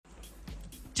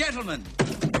Gentlemen,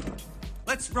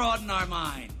 let's broaden our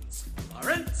minds.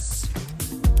 Lawrence?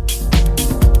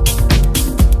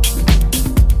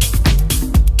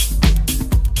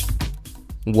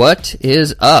 What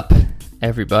is up,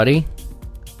 everybody?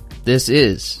 This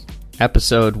is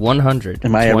episode 126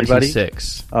 Am I everybody?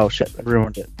 Oh shit, I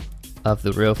ruined it. of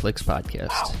the Real Flicks Podcast.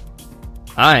 Wow.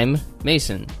 I'm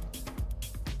Mason.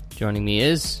 Joining me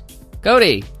is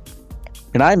Cody.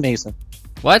 And I'm Mason.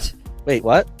 What? Wait,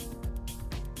 what?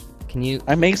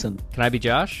 I'm Mason. Can I be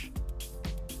Josh?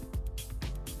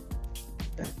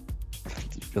 Do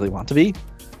you really want to be?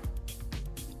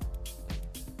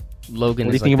 Logan.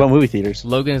 What do you think about movie theaters?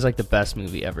 Logan is like the best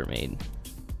movie ever made.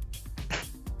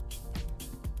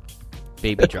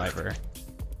 Baby Driver.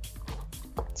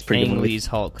 It's a pretty good Ang movie. Lee's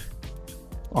Hulk.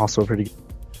 Also pretty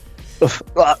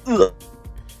good.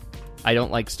 I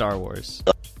don't like Star Wars.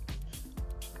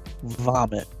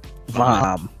 Vomit.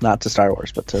 Not to Star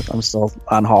Wars, but I'm still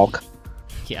on Hulk.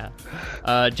 Yeah.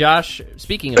 Josh,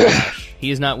 speaking of Josh,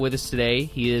 he is not with us today.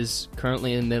 He is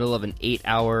currently in the middle of an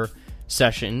 8-hour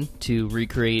session to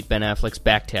recreate Ben Affleck's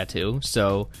back tattoo.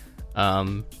 So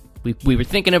we were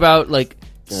thinking about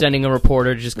sending a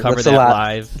reporter to just cover that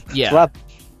live. Yeah.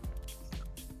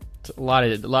 It's a lot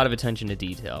of attention to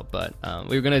detail, but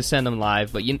we were going to send them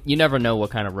live, but you never know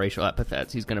what kind of racial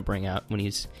epithets he's going to bring out when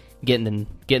he's getting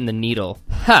the needle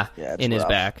in his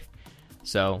back.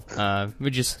 So we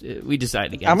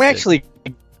decided against it. I'm actually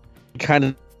kind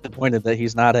of disappointed that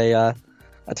he's not a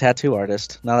tattoo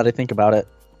artist. Now that I think about it,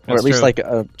 or That's at least true. like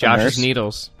a Josh's nurse.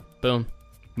 Needles. Boom,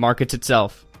 markets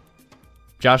itself.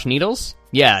 Josh Needles?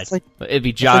 Yeah, It's like- it'd be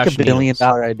It's Josh. like a $1 billion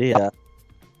Needles. idea.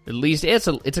 At least it's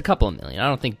a couple of million. I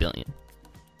don't think billion.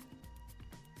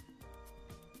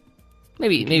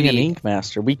 Maybe An Ink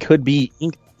Master. We could be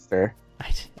Ink Master.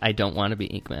 I don't want to be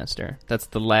Ink Master. That's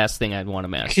the last thing I'd want to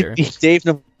We master. could be Dave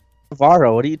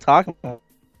Navarro. What are you talking about?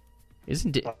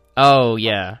 Isn't it? Oh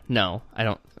yeah, no, I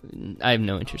don't. I have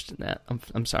no interest in that.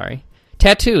 I'm sorry.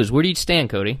 Tattoos. Where do you stand,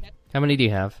 Cody? How many do you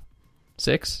have?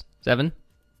 6, 7?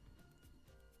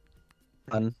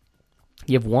 One.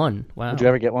 You have 1. Wow. Would you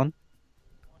ever get one?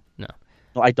 No.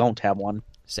 No, I don't have one.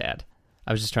 Sad.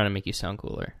 I was just trying to make you sound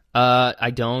cooler.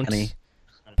 I don't. Any.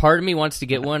 Part of me wants to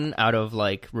get one out of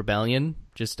rebellion,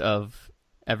 just of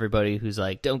everybody who's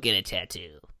like, don't get a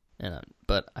tattoo.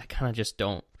 But I kind of just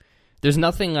don't. There's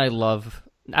nothing I love.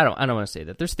 I don't want to say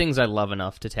that. There's things I love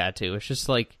enough to tattoo. It's just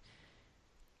I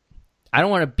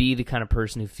don't want to be the kind of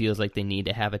person who feels like they need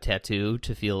to have a tattoo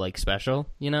to feel special,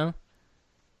 you know?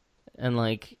 And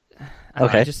I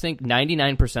don't know, I just think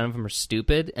 99% of them are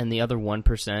stupid, and the other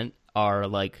 1% are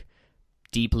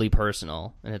deeply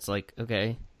personal. And it's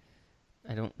okay,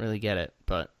 I don't really get it,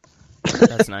 but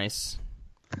that's nice.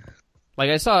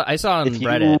 I saw on If you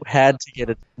Reddit. had to get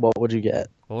it, what would you get?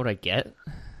 What would I get?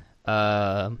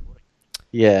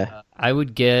 Yeah. I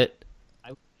would get.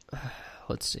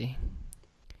 Let's see.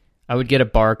 I would get a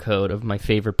barcode of my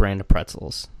favorite brand of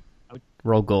pretzels.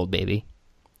 Roll Gold, baby.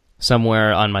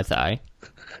 Somewhere on my thigh.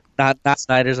 Not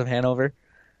Snyder's of Hanover.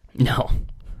 No.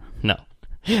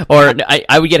 Or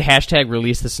I would get hashtag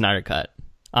release the Snyder Cut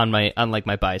on my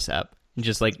bicep.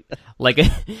 Just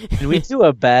Can we do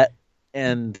a bet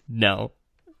and no,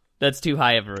 that's too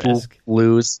high of a risk.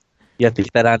 lose? You have to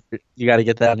get that on. You got to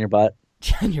get that on your butt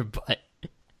On your butt.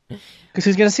 because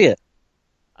who's gonna see it?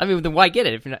 I mean, then why get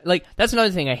it if you're not that's another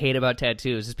thing I hate about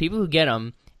tattoos is people who get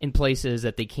them in places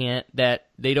that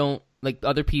they don't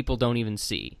other people don't even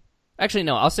see. Actually,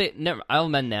 no, I'll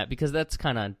amend that because that's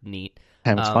kind of neat.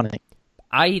 It's funny.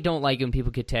 I don't like when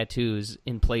people get tattoos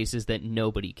in places that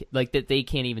nobody that they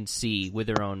can't even see with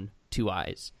their own 2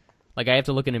 eyes. I have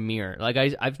to look in a mirror.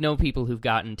 I've known people who've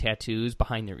gotten tattoos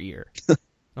behind their ear.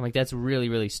 I'm that's really,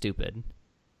 really stupid.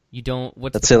 You don't.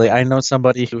 What's That's the silly. point? I know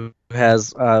somebody who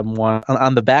has one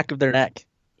on the back of their neck.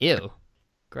 Ew,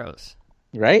 gross.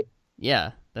 Right?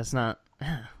 Yeah, that's not.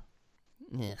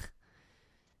 Yeah.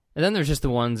 And then there's just the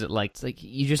ones that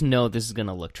you just know this is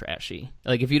gonna look trashy.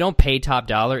 If you don't pay top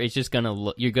dollar, it's just gonna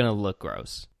look. You're gonna look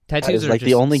gross. Tattoos Is are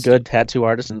the only good tattoo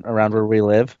artist around where we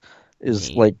live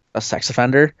is Me. a sex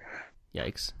offender.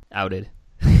 Yikes! Outed.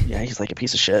 Yeah, he's a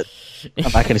piece of shit.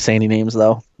 I'm not gonna say any names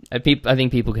though. I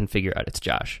think people can figure out it's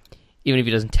Josh, even if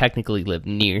he doesn't technically live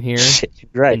near here. Shit,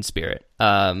 right? In spirit.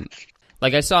 I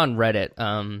saw on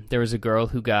Reddit, there was a girl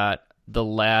who got the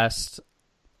last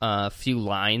few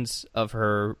lines of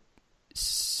her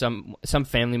some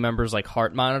family members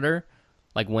heart monitor,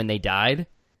 when they died.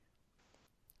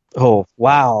 Oh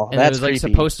wow, And that's it was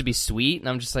creepy. supposed to be sweet, and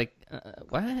I'm just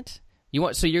what?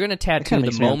 So you're gonna tattoo kinda the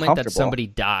makes me moment that uncomfortable. somebody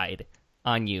died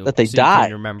on you, That they so you died.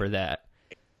 can remember that.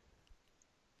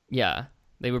 Yeah,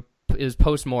 they were it was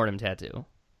post-mortem tattoo. I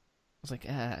was like,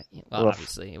 well, Oof.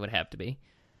 obviously it would have to be.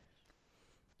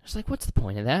 I was like, what's the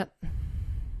point of that?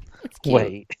 It's cute.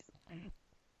 Wait.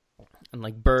 And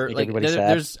like bird, Make like everybody sad.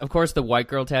 there's of course the white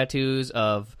girl tattoos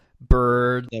of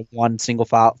bird. The one single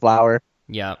flower.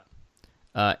 Yeah.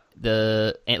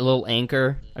 The little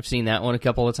anchor. I've seen that one a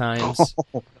couple of times.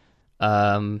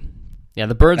 Yeah,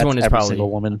 the birds That's one is every probably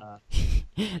single woman.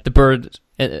 the bird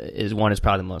is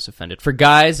probably the most offended. For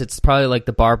guys, it's probably like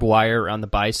the barbed wire around the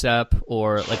bicep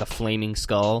or like a flaming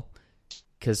skull,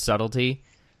 because subtlety.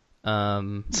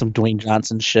 Some Dwayne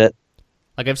Johnson shit.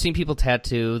 Like I've seen people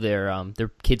tattoo their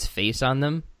kid's face on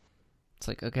them. It's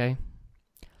like, okay.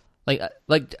 Like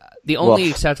the only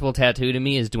Woof. acceptable tattoo to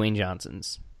me is Dwayne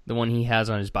Johnson's, the one he has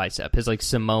on his bicep, his like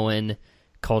Samoan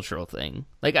cultural thing.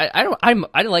 Like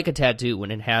I like a tattoo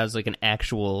when it has like an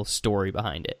actual story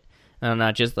behind it. And I'm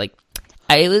not just like,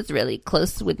 I was really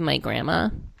close with my grandma,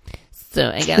 so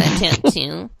I got a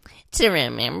tattoo to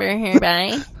remember her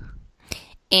by.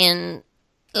 And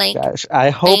like, Gosh, I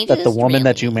hope that the just woman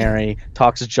that really- you marry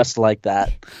talks just like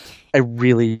that. I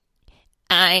really.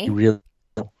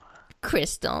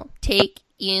 Crystal, take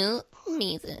you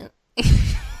Mason.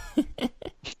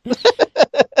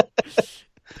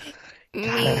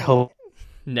 I hope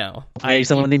no. I marry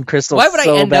someone named Crystal. Why would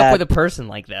so I end bad. up with a person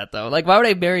like that, though? Like, why would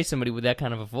I marry somebody with that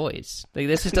kind of a voice? Like,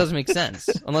 this just doesn't make sense.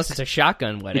 Unless it's a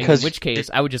shotgun wedding, Because in which case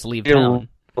I would just leave you're town.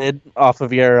 loaded off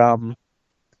of your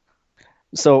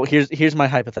So here's my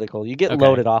hypothetical. You get Okay.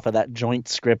 loaded off of that joint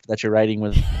script that you're writing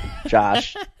with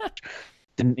Josh.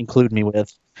 Didn't include me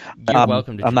with. You're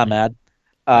welcome to I'm not join. mad.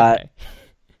 Okay.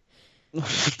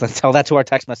 Let's tell that to our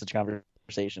text message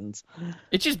conversations.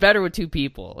 It's just better with two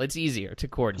people. It's easier to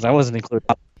Because coordinate. I wasn't included.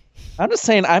 I'm just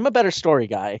saying I'm a better story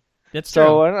guy. That's true.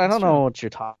 So I That's don't true. know what you're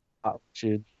talking about.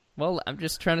 You Well, I'm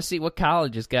just trying to see what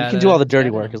college has got. can do all the dirty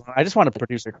work. I just want a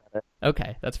producer credit.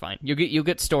 Okay, that's fine. You'll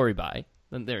get story by.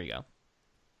 Then there you go.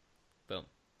 Boom.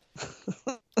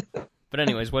 But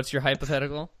anyways, what's your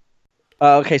hypothetical?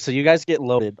 Okay, so you guys get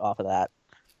loaded off of that,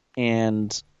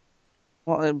 and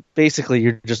well, basically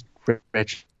you're just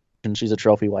rich, and she's a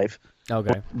trophy wife.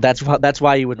 Okay. That's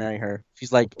why you would marry her.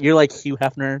 You're like Hugh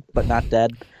Hefner, but not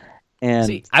dead. And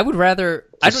See, I would rather.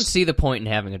 I don't Just- see the point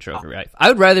in having a trophy wife. I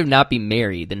would rather not be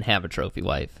married than have a trophy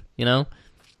wife. You know,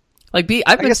 like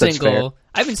I've been guess that's single.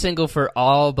 I've been single for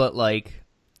all but like,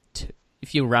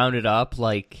 if you round it up,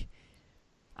 like,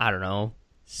 I don't know,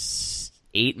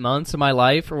 8 months of my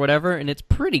life or whatever, and it's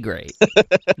pretty great.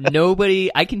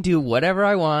 I can do whatever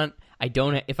I want.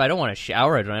 If I don't want to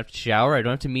shower, I don't have to shower. I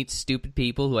don't have to meet stupid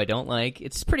people who I don't like.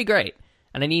 It's pretty great.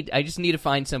 And I just need to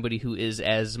find somebody who is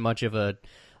as much of a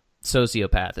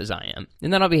sociopath as I am,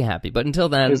 and then I'll be happy. But until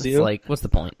then, Is it's you? like, what's the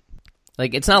point?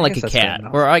 Like, it's not like guess a that's fair cat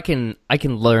enough. where I can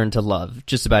learn to love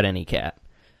just about any cat.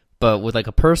 But with like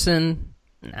a person,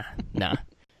 nah.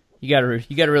 You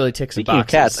gotta really tick some speaking of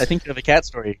boxes. cats, I think you have a cat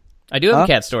story. I do have Huh? a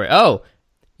cat story. Oh,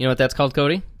 you know what that's called,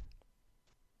 Cody?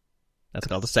 That's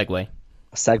called a Segway.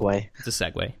 A segue. It's a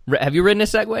Segway. Have you ridden a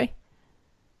Segway?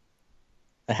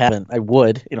 I haven't. I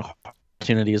would.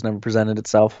 Opportunity has never presented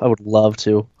itself. I would love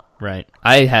to. Right.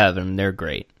 I have, and they're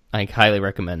great. I highly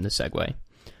recommend the Segway.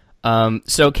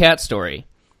 So, cat story.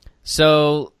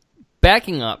 So,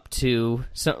 backing up to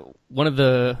one of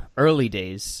the early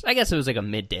days, I guess it was like a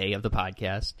midday of the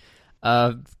podcast,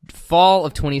 fall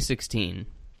of 2016.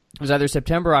 It was either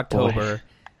September or October. Boy.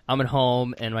 I'm at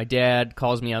home, and my dad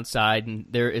calls me outside, and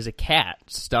there is a cat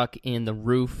stuck in the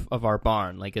roof of our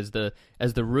barn. Like, as the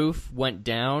roof went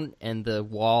down and the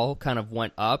wall kind of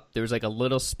went up, there was like a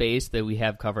little space that we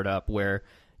have covered up where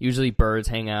usually birds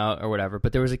hang out or whatever,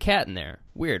 but there was a cat in there.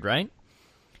 Weird, right?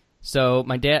 So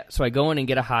I go in and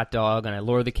get a hot dog, and I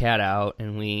lure the cat out,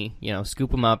 and we,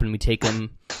 scoop him up, and we take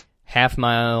him half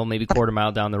mile, maybe quarter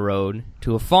mile down the road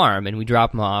to a farm, and we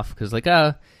drop him off because, like,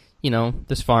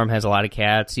 this farm has a lot of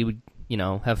cats. He would,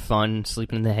 have fun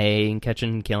sleeping in the hay and catching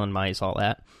and killing mice, all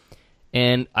that.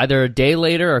 And either a day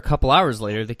later or a couple hours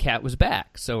later, the cat was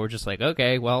back. So we're just like,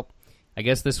 okay, well, I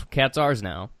guess this cat's ours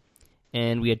now.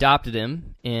 And we adopted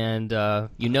him, and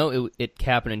it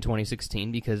happened in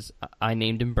 2016 because I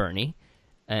named him Bernie,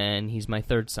 and he's my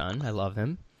third son. I love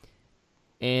him.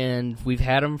 And we've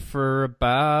had him for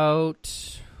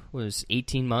about,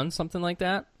 18 months, something like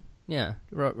that? Yeah,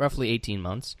 roughly 18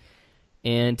 months.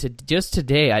 And just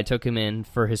today, I took him in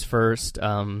for his first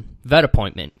vet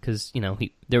appointment because,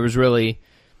 there was really,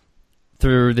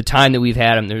 through the time that we've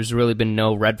had him, there's really been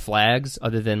no red flags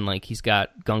other than, like, he's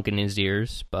got gunk in his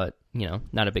ears, but,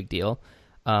 not a big deal.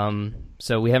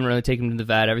 So we haven't really taken him to the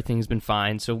vet. Everything's been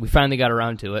fine. So we finally got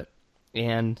around to it.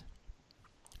 And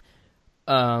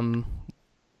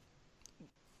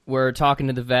we're talking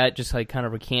to the vet, just like kind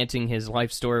of recanting his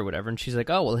life story or whatever, and she's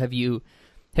like, "Oh, well, have you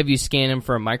scanned him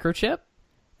for a microchip?"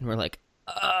 And we're like,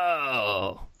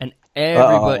 "Oh!" And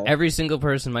every single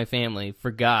person in my family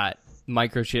forgot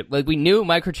microchip. Like, we knew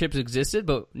microchips existed,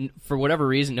 but for whatever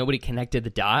reason, nobody connected the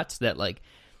dots that like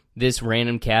this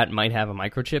random cat might have a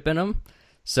microchip in him.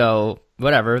 So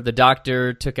whatever, the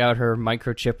doctor took out her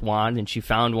microchip wand and she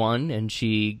found one, and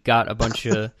she got a bunch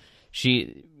of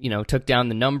she took down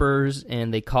the numbers,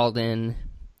 and they called in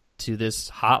to this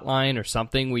hotline or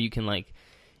something where you can like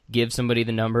give somebody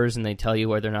the numbers and they tell you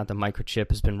whether or not the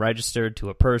microchip has been registered to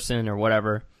a person or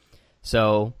whatever.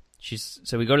 So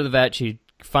we go to the vet, she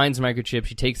finds the microchip,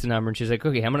 she takes the number, and she's like,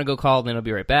 "Okay, I'm gonna go call, then I'll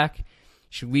be right back."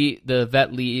 The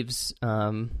vet leaves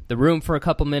the room for a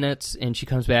couple minutes, and she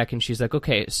comes back and she's like,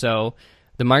 "Okay, so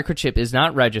the microchip is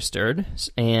not registered,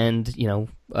 and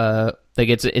like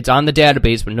it's on the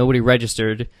database, but nobody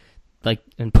registered like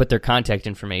and put their contact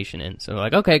information in." So we're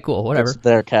like, "Okay, cool, whatever." It's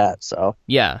their cat, so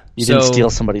yeah, you didn't steal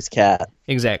somebody's cat.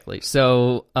 Exactly.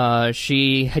 So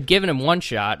she had given him one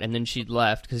shot, and then she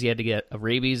left because he had to get a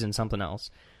rabies and something else.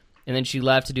 And then she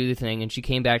left to do the thing, and she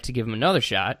came back to give him another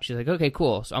shot. She's like, "Okay,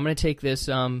 cool. So I'm going to take this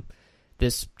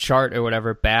this chart or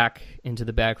whatever back into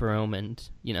the back room and,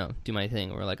 do my thing."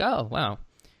 And we're like, "Oh, wow.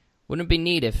 Wouldn't it be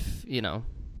neat if,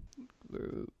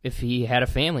 if he had a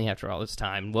family after all this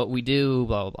time? What we do,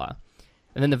 blah, blah, blah."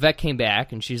 And then the vet came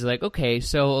back, and she's like, "Okay,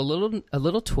 so a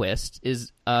little twist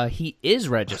is he is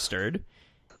registered.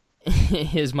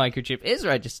 His microchip is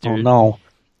registered." Oh, no.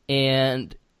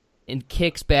 And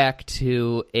kicks back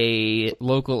to a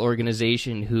local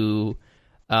organization who,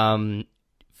 when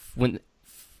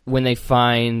they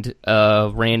find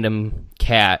a random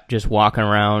cat just walking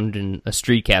around, and a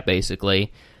street cat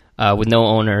basically, with no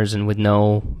owners and with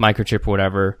no microchip or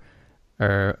whatever,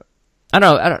 or I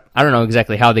don't know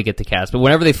exactly how they get the cats, but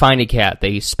whenever they find a cat,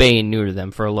 they spay and neuter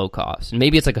them for a low cost, and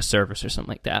maybe it's like a service or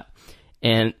something like that.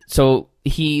 And so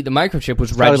the microchip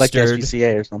was Probably registered, like the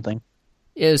SPCA or something.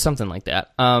 Yeah, something like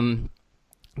that. The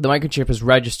microchip is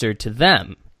registered to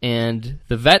them, and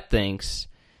the vet thinks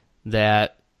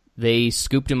that they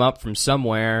scooped him up from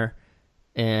somewhere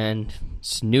and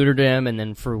neutered him, and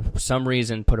then for some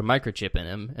reason put a microchip in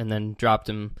him, and then dropped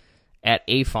him at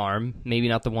a farm, maybe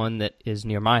not the one that is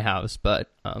near my house, but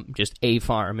just a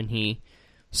farm, and he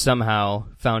somehow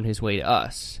found his way to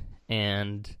us,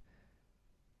 and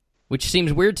which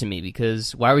seems weird to me,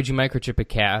 because why would you microchip a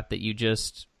cat that you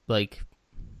just like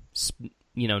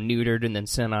neutered and then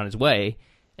sent on his way?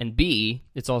 And B,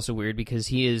 it's also weird because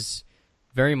he is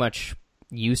very much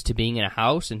used to being in a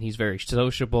house, and he's very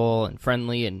sociable and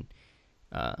friendly, and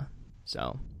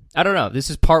so I don't know. This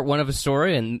is part one of a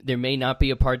story, and there may not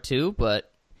be a part two,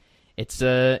 but it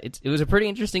was a pretty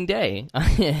interesting day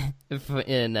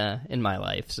in my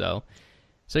life. So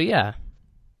yeah,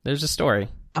 there's a story.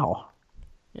 Oh,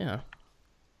 Yeah.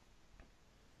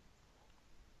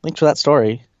 thanks for that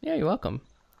story. Yeah, you're welcome.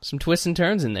 Some twists and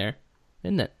turns in there,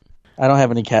 isn't it? I don't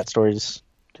have any cat stories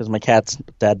because my cat's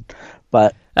dead,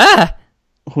 but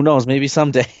who knows? Maybe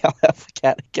someday I'll have a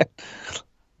cat again.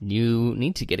 You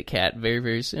need to get a cat very,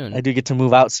 very soon. I do get to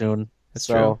move out soon. That's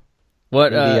so true.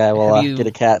 What? Maybe I will get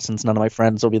a cat since none of my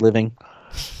friends will be living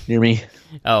near me.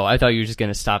 Oh, I thought you were just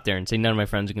going to stop there and say none of my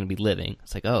friends are going to be living.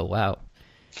 It's like, oh, wow.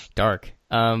 Dark.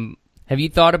 Have you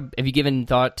given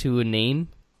thought to a name?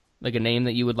 Like a name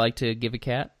that you would like to give a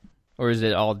cat? Or is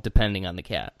it all depending on the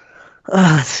cat?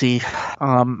 Let's see.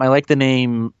 I like the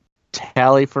name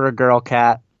Tally for a girl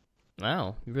cat.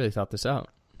 Wow, you really thought this out.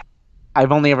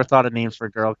 I've only ever thought of names for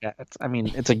girl cats. I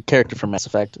mean, it's a character from Mass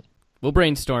Effect. We'll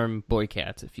brainstorm boy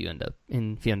cats if you end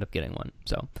up getting one.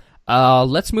 So,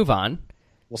 let's move on.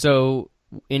 So,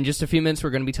 in just a few minutes, we're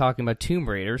going to be talking about Tomb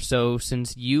Raider. So,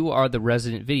 since you are the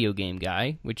resident video game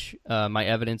guy, which my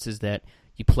evidence is that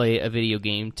you play a video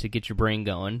game to get your brain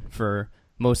going for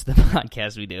most of the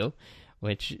podcasts we do,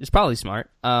 which is probably smart.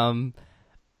 I'm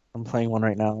playing one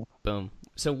right now. Boom.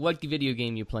 So, what video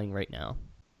game are you playing right now?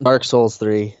 Dark Souls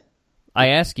 3. I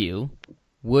ask you,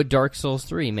 would Dark Souls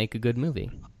 3 make a good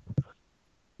movie?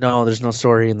 No, there's no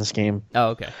story in this game.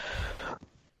 Oh, okay.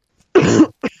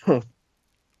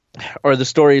 Or the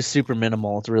story is super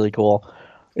minimal. It's really cool.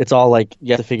 It's all like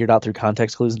you have to figure it out through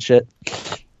context clues and shit.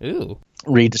 Ooh.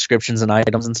 Read descriptions and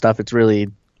items and stuff.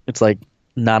 It's like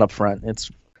not upfront. It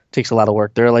takes a lot of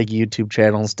work. There are like YouTube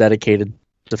channels dedicated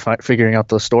to figuring out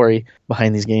the story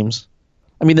behind these games.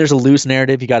 I mean, there's a loose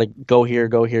narrative. You got to go here,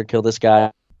 kill this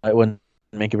guy. It wouldn't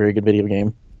make a very good video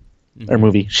game or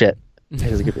movie. Shit, it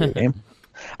is a good video game.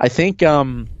 I think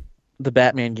the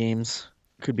Batman games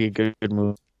could be a good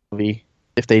movie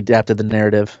if they adapted the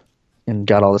narrative and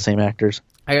got all the same actors.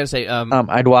 I gotta say,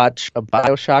 I'd watch a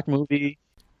BioShock movie.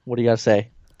 What do you gotta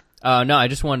say? no, I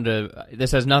just wanted to.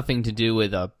 This has nothing to do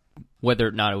with whether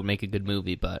or not it would make a good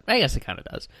movie, but I guess it kind of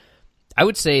does. I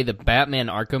would say the Batman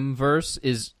Arkham verse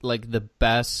is like the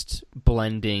best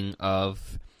blending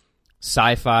of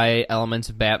sci-fi elements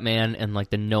of Batman and like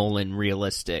the Nolan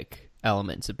realistic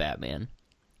elements of Batman.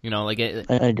 You know, like I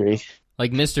agree.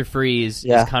 like Mr. Freeze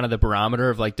is kind of the barometer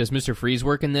of like, does Mr. Freeze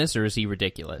work in this or is he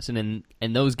ridiculous? And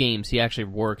in those games, he actually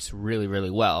works really,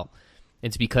 really well.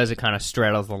 It's because it kind of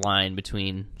straddles the line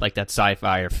between like that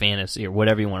sci-fi or fantasy or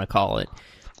whatever you want to call it,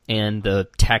 and the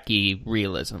techie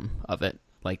realism of it.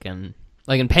 Like in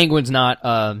Penguin's not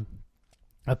a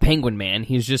penguin man.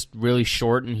 He's just really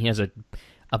short and he has a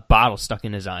bottle stuck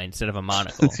in his eye instead of a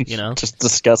monocle, you know? Just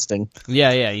disgusting.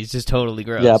 Yeah, he's just totally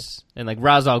gross. Yep. And like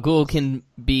Ra's al Ghul can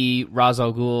be Ra's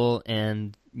al Ghul,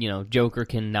 and you know, Joker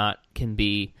can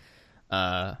be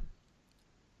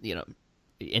you know,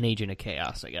 an agent of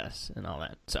chaos, I guess, and all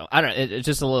that. So I don't. It's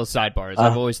just a little sidebar.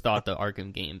 I've always thought the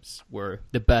Arkham games were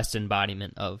the best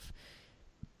embodiment of,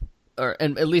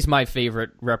 and at least my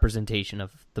favorite representation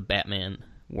of the Batman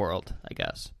world, I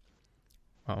guess.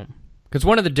 Because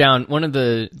one of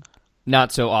the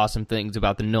not so awesome things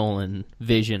about the Nolan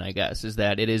vision, I guess, is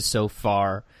that it is so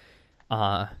far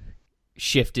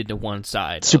shifted to one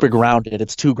side. Super grounded.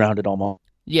 It's too grounded almost.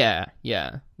 Yeah.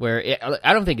 I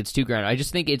don't think it's too grounded. I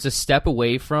just think it's a step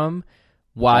away from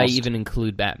why even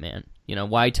include Batman. You know,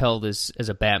 why tell this as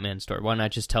a Batman story? Why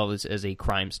not just tell this as a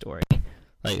crime story?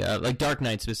 Like Dark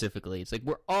Knight specifically. It's like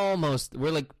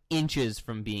we're like inches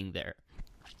from being there.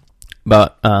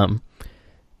 But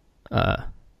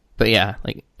yeah,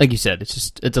 like you said,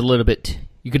 it's a little bit.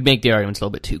 You could make the argument it's a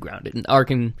little bit too grounded. And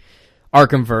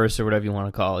Arkhamverse or whatever you want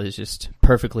to call it is just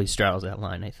perfectly straddles that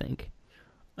line, I think.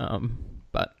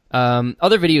 But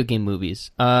other video game movies.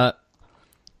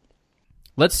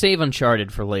 Let's save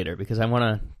Uncharted for later because I want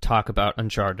to talk about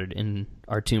Uncharted in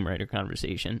our Tomb Raider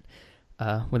conversation.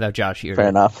 Without Josh here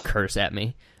to curse at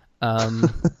me.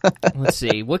 Let's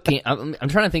see what game. I'm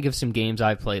trying to think of some games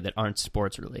I've played that aren't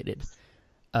sports related.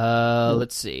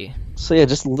 Let's see. So yeah,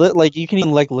 just like you can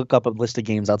even like look up a list of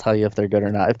games. I'll tell you if they're good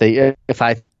or not. No,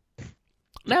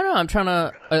 I'm trying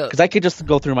to because I could just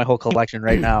go through my whole collection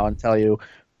right now and tell you,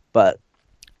 but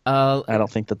I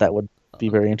don't think that would be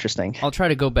very interesting. I'll try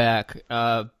to go back.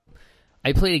 I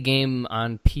played a game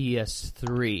on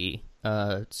PS3.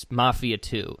 It's Mafia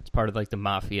 2. It's part of like the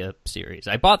Mafia series.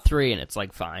 I bought 3 and it's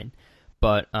like fine.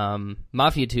 But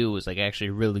Mafia 2 was like actually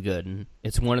really good, and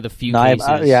it's one of the few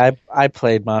cases. I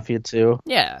played Mafia 2.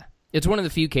 Yeah, it's one of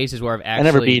the few cases where I've actually.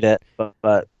 I never beat it,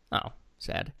 but oh,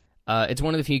 sad. It's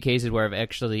one of the few cases where I've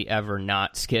actually ever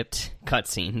not skipped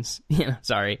cutscenes.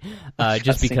 Sorry,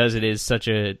 just because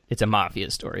it's a Mafia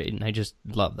story, and I just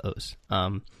love those.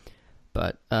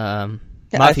 But I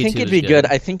think it'd be good.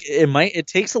 I think it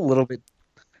takes a little bit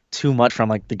too much from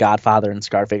like The Godfather and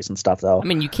Scarface and stuff, though. I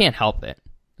mean, you can't help it.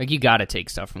 Like, you got to take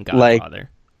stuff from Godfather.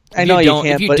 I know you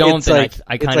can't, but it's like,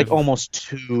 I kind of almost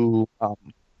too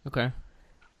okay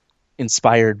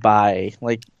inspired by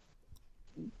like.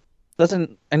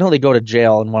 I know they go to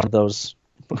jail in one of those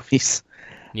movies.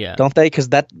 Yeah, don't they? Because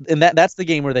that's the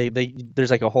game where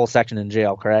there's like a whole section in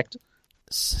jail, correct?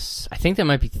 I think that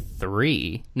might be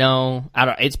 3. No, I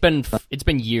don't. It's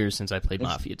been years since I played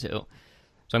Mafia 2, so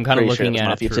I'm kind of looking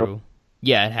at it through. 2.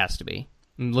 Yeah, it has to be.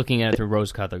 I'm looking at it through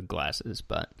rose-colored glasses,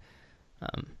 but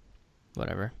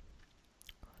whatever.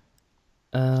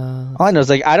 All I know is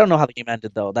like I don't know how the game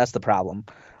ended though. That's the problem.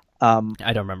 I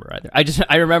don't remember either.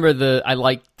 I remember I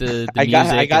liked the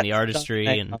music and the artistry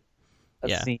and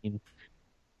yeah. Scene.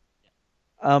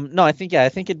 No, I think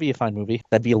it'd be a fine movie.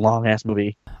 That'd be a long ass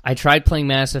movie. I tried playing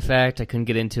Mass Effect. I couldn't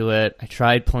get into it. I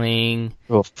tried playing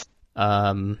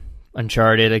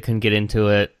Uncharted. I couldn't get into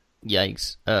it.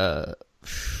 Yikes.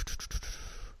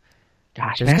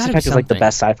 Gosh, Mass Effect is like the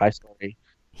best sci-fi story.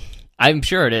 I'm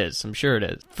sure it is.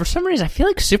 For some reason, I feel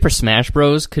like Super Smash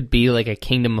Bros. Could be like a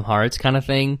Kingdom Hearts kind of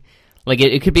thing. Like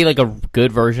it could be like a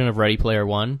good version of Ready Player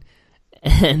One,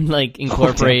 and like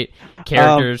incorporate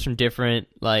characters from different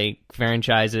like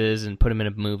franchises and put them in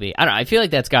a movie. I don't know. I feel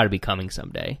like that's got to be coming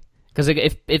someday. Because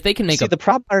like, if they can make the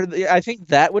problem, I think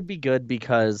that would be good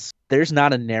because there's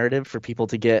not a narrative for people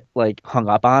to get like hung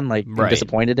up on, like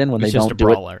disappointed in when they don't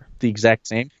do it the exact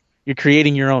same. You're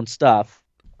creating your own stuff.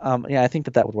 Yeah, I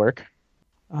think that would work.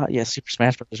 Yeah, Super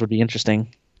Smash Bros. Would be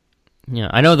interesting. Yeah,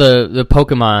 I know the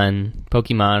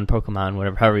Pokemon,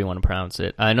 whatever, however you want to pronounce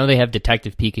it. I know they have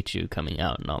Detective Pikachu coming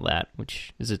out and all that,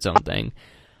 which is its own thing.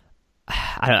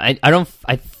 I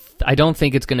don't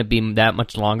think it's going to be that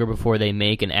much longer before they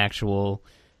make an actual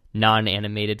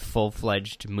non-animated,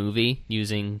 full-fledged movie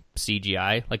using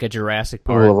CGI, like a Jurassic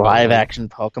Park. Or a live-action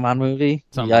Pokemon movie?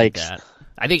 Something like that.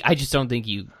 I just don't think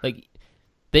you like.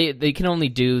 They can only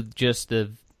do just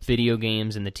the video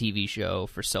games and the TV show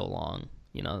for so long.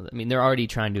 You know, I mean, they're already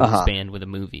trying to expand with a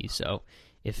movie. So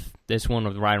if this one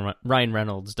with Ryan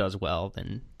Reynolds does well,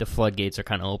 then the floodgates are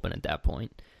kind of open at that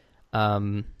point.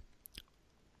 I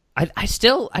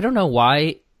don't know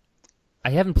why. I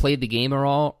haven't played the game at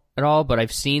all, but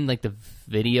I've seen like the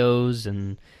videos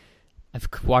and I've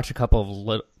watched a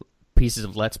couple of pieces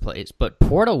of Let's Plays. But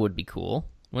Portal would be cool,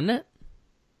 wouldn't it?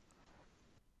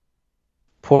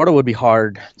 Portal would be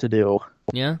hard to do.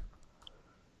 Yeah.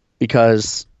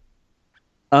 Because,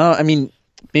 I mean,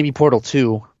 maybe Portal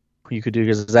 2 you could do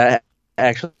because that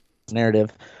actually is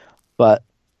narrative. But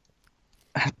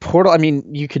Portal, I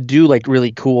mean, you could do like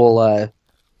really cool,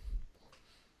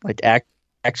 like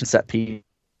action set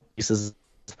pieces.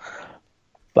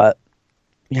 But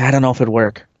yeah, I don't know if it'd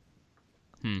work.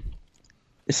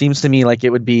 It seems to me like it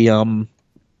would be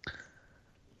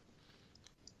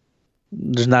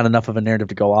there's not enough of a narrative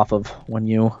to go off of when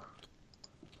you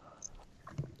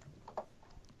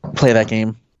play that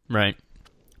game. Right.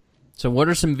 So what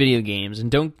are some video games?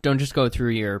 And don't just go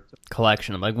through your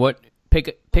collection. Like pick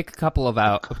a couple of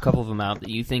them out that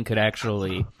you think could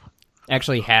actually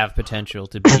have potential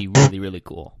to be really, really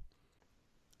cool.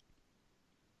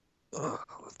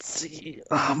 Let's see.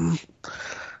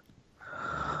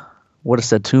 Would have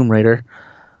said Tomb Raider.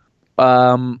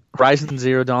 Horizon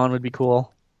Zero Dawn would be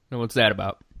cool. And what's that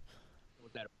about?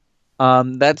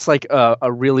 That's like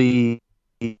a really,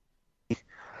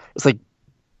 it's like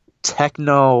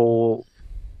techno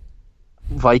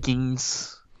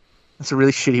Vikings. That's a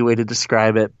really shitty way to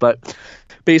describe it, but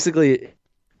basically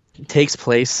it takes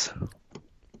place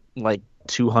like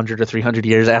 200 or 300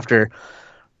 years after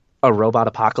a robot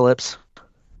apocalypse.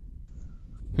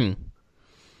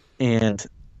 And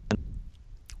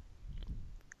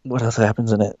what else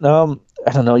happens in it?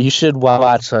 I don't know. You should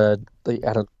watch I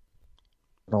don't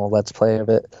know, Let's Play of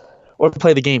it, or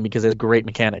play the game because it has great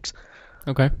mechanics.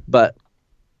 Okay. But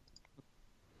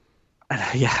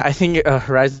yeah, I think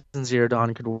Horizon Zero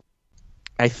Dawn could.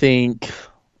 I think.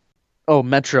 Oh,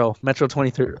 Metro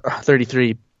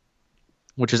 2033,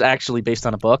 which is actually based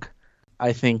on a book.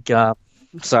 I think.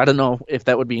 So I don't know if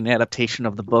that would be an adaptation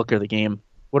of the book or the game.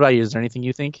 What about you? Is there anything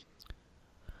you think?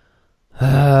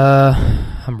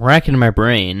 I'm racking my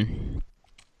brain.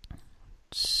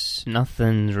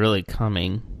 Nothing's really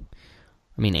coming.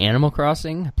 I mean, Animal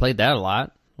Crossing. I played that a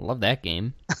lot. Love that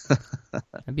game.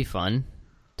 That'd be fun.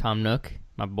 Tom Nook,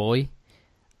 my boy.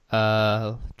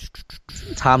 Tom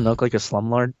Nook, like a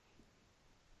slumlord?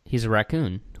 He's a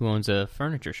raccoon who owns a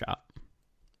furniture shop.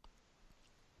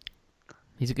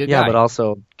 He's a good guy. Yeah, but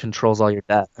also controls all your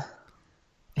debt.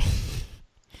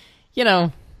 You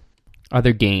know,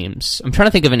 other games. I'm trying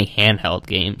to think of any handheld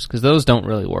games, because those don't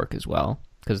really work as well,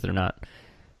 because they're not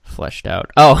fleshed out.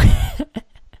 Oh,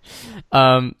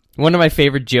 one of my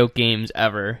favorite joke games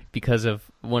ever, because of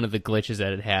one of the glitches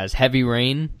that it has. Heavy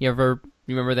Rain. You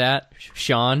remember that?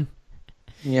 Sean?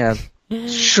 Yeah.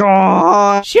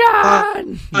 Sean!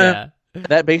 Yeah.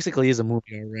 That basically is a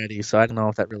movie already, so I don't know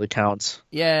if that really counts.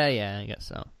 Yeah, I guess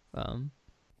so.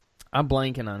 I'm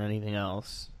blanking on anything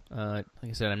else. Like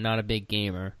I said, I'm not a big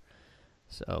gamer,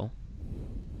 so.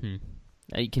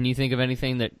 Can you think of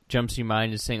anything that jumps to your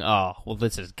mind as saying, "Oh, well,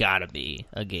 this has got to be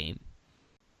a game"?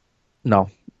 No,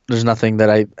 there's nothing that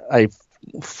I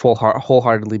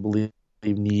wholeheartedly believe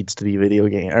needs to be a video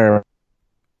game.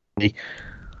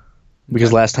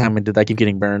 Because last time I did that, I keep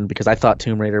getting burned because I thought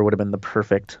Tomb Raider would have been the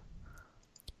perfect.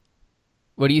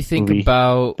 What do you think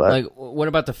about what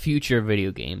about the future of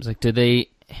video games? Like, do they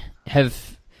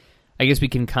have? I guess we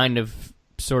can kind of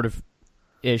sort of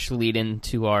ish lead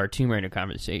into our Tomb Raider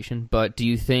conversation, but do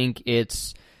you think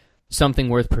it's something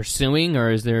worth pursuing,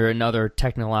 or is there another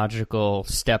technological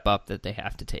step up that they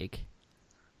have to take?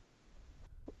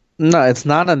 No, it's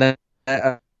not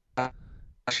a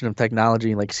question of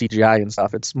technology like CGI and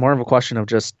stuff. It's more of a question of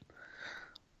just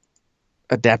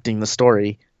adapting the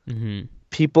story. Mm-hmm.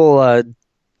 People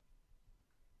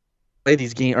play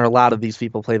these games, or a lot of these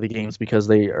people play the games because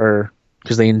they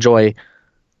enjoy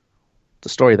the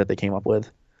story that they came up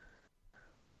with.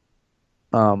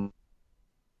 I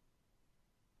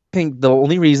think the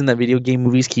only reason that video game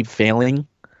movies keep failing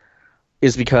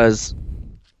is because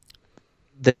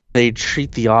they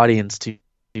treat the audience too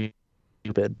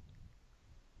stupid.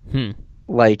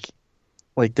 Like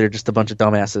they're just a bunch of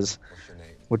dumbasses,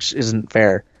 which isn't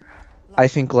fair. I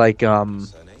think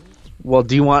well,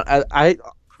 do you want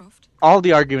all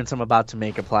the arguments I'm about to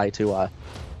make apply to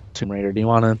Tomb Raider? Do you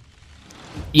want to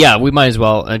Yeah, we might as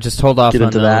well just hold off Get on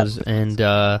into those that.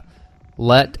 and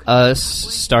let us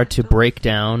start to break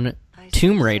down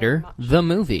Tomb Raider, the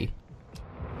movie.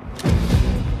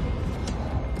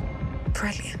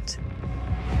 Brilliant.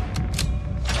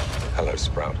 Hello,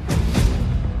 Sprout.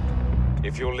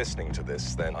 If you're listening to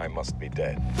this, then I must be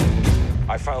dead.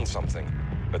 I found something.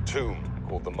 A tomb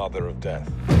called the Mother of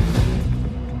Death.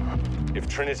 If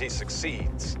Trinity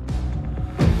succeeds,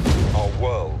 our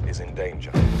world is in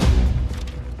danger.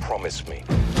 Promise me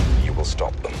you will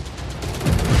stop them.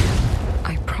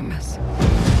 I promise.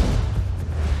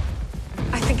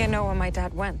 I think I know where my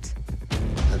dad went.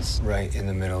 That's right in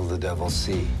the middle of the Devil's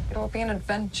Sea. It will be an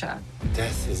adventure.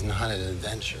 Death is not an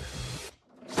adventure.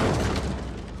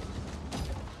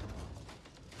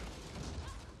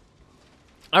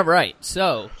 All right,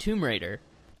 so Tomb Raider.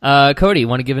 Cody,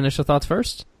 want to give initial thoughts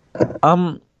first?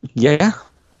 Yeah,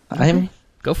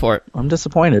 Go for it. I'm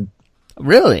disappointed.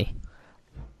 Really?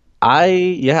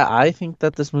 I think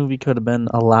that this movie could have been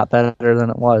a lot better than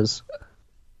it was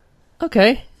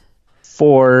Okay.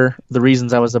 for the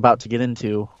reasons I was about to get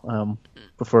into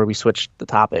before we switched the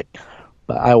topic.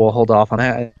 But I will hold off on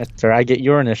that after I get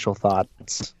your initial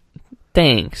thoughts.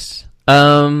 Thanks.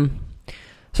 So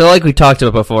like we talked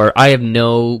about before, I have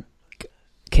no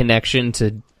connection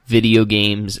to video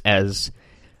games as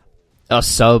a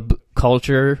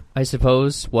subculture, I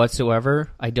suppose,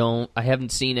 whatsoever. I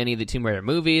haven't seen any of the Tomb Raider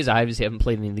movies. I obviously haven't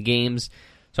played any of the games.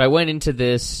 So I went into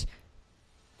this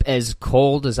as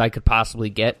cold as I could possibly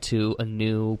get to a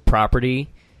new property.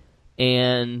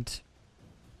 And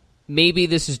maybe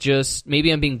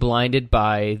I'm being blinded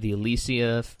by the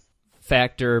Alicia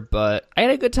factor, but I had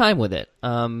a good time with it.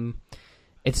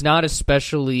 It's not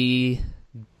especially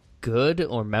good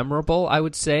or memorable, I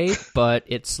would say, but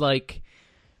it's like,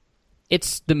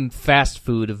 it's the fast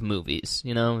food of movies,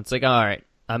 you know? It's like, all right,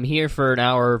 I'm here for an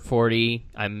hour 40.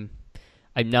 I'm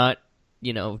not,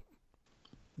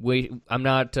 I'm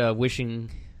not wishing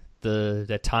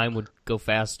the time would go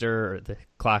faster or the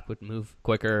clock would move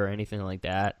quicker or anything like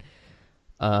that.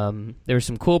 There were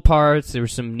some cool parts. There were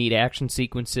some neat action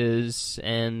sequences,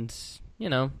 and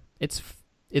it's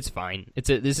fine.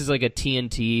 This is like a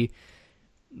TNT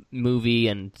movie,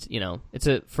 and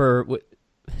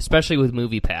especially with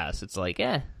Movie Pass, it's like,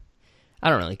 I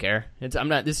don't really care.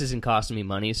 This isn't costing me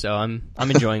money, so I'm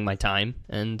enjoying my time,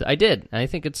 and I did. I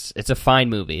think it's a fine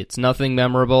movie. It's nothing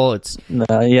memorable. It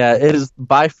is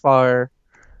by far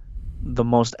the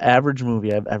most average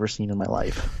movie I've ever seen in my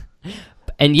life.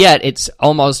 And yet, it's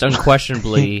almost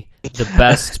unquestionably the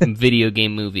best video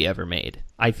game movie ever made,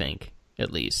 I think,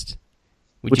 at least.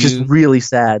 Which is really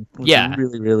sad. Yeah.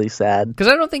 Really, really sad. Because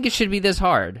I don't think it should be this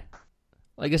hard.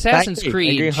 Like, Assassin's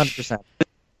Creed... I agree 100%.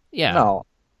 Yeah. No.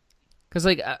 Because,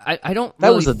 like, I don't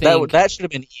really think... That should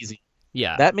have been easy.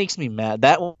 Yeah. That makes me mad.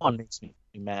 That one makes me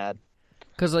mad.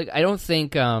 Because, like, I don't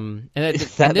think... and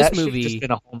this that movie... should have just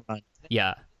been a home run.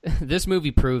 Yeah. This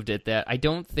movie proved it, that I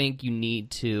don't think you need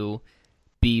to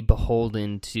be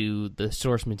beholden to the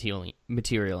source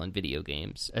material in video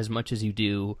games as much as you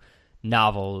do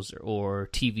novels or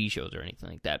TV shows or anything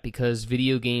like that, because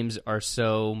video games are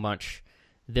so much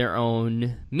their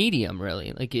own medium,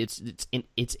 really. Like it's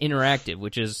interactive,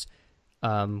 which is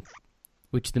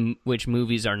which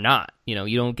movies are not.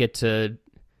 You don't get to,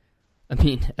 I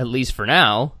mean, at least for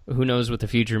now, who knows what the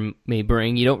future may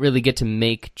bring, you don't really get to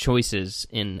make choices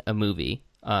in a movie,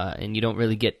 and you don't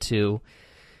really get to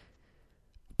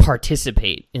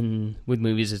participate with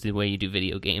movies as the way you do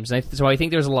video games. So I think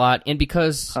there's a lot, and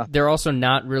because they're also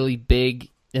not really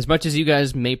big, as much as you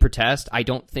guys may protest, I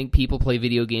don't think people play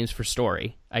video games for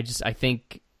story. I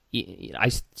think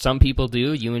some people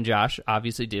do. You and Josh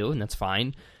obviously do, and that's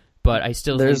fine. But I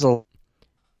still there's think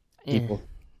people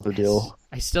who do.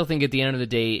 I still think at the end of the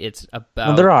day, it's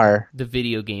about there are the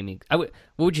video gaming. What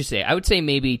would you say? I would say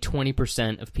maybe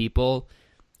 20% of people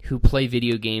who play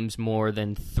video games more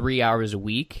than 3 hours a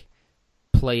week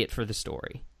play it for the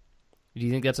story. Do you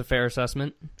think that's a fair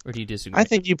assessment, or do you disagree? I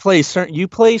think you play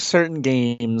certain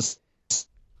games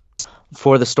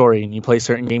for the story, and you play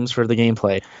certain games for the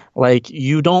gameplay. Like,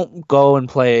 you don't go and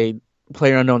play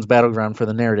PlayerUnknown's Battleground for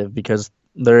the narrative, because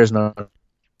there is no.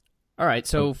 All right,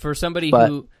 so for somebody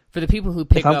But for the people who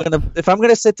pick up, if I'm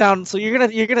gonna sit down, so you're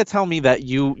gonna tell me that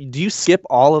you skip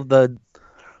all of the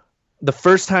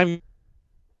first time you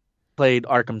played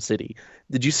Arkham City?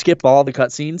 Did you skip all the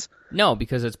cutscenes? No,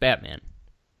 because it's Batman.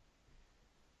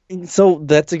 So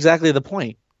that's exactly the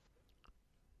point.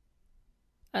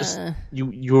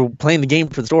 You were playing the game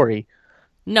for the story.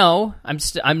 No,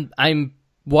 I'm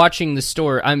watching the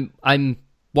story. I'm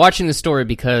watching the story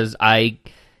because I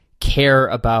care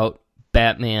about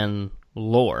Batman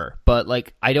lore. But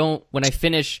like I don't when I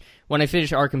finish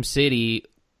Arkham City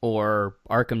or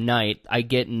Arkham Knight,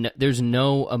 there's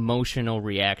no emotional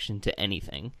reaction to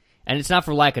anything. And it's not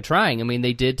for lack of trying. I mean,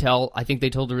 I think they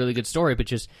told a really good story, but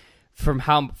just for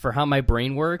how my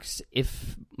brain works,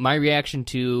 if my reaction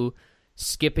to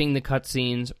skipping the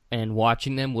cutscenes and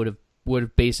watching them would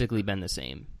have basically been the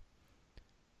same.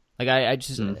 Like I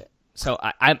just so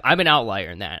I'm an outlier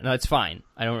in that, and that's fine.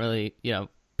 I don't really,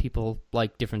 people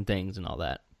like different things and all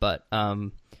that, but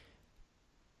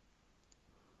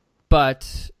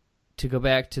to go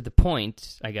back to the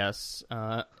point, I guess,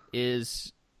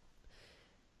 is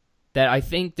that I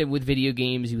think that with video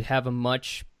games you have a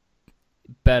much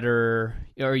better,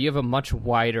 or you have a much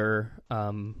wider,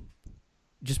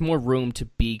 just more room to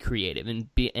be creative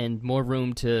and more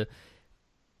room to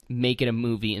make it a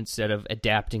movie instead of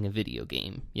adapting a video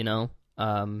game, and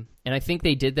I think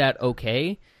they did that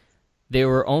okay. There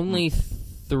were only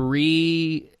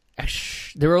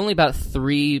about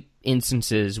 3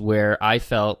 instances where I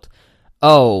felt,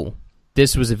 oh,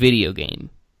 this was a video game,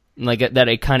 like that.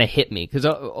 It kind of hit me because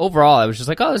overall I was just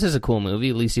like, oh, this is a cool movie.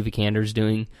 Alicia Vikander's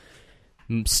doing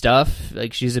stuff,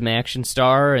 like she's an action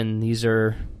star, and these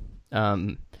are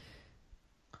kind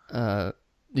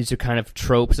of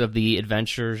tropes of the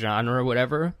adventure genre or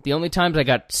whatever. The only times I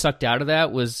got sucked out of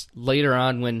that was later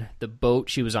on when the boat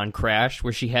she was on crashed,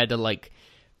 where she had to like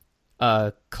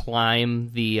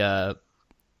climb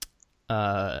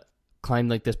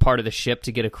like this part of the ship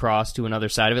to get across to another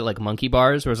side of it, like monkey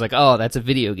bars, where it's like, oh, that's a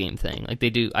video game thing. Like they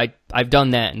do. I've done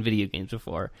that in video games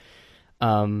before.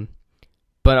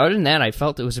 But other than that, I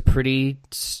felt it was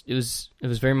it was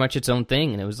very much its own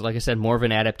thing, and it was, like I said, more of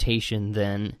an adaptation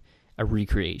than a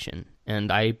recreation.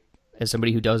 And I, as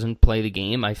somebody who doesn't play the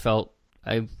game, I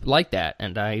liked that,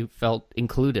 and I felt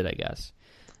included, I guess.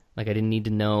 Like I didn't need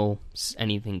to know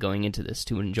anything going into this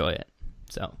to enjoy it.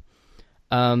 So,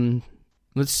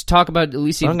 let's talk about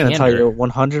Alicia Vikander. I'm going to tell you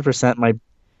 100%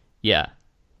 Yeah.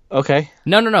 Okay.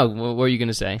 No. What were you going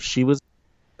to say?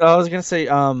 I was going to say,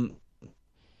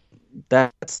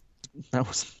 that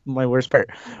was my worst part,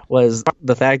 was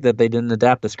the fact that they didn't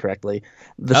adapt this correctly.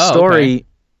 The story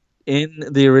in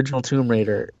the original Tomb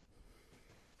Raider,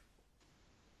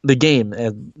 the game,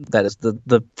 that is,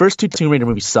 the first 2 Tomb Raider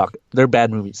movies suck. They're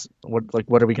bad movies. What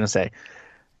are we going to say?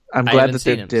 I'm glad that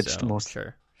they ditched most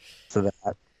of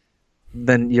that.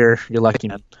 Then you're lucky,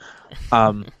 man.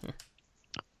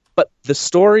 But the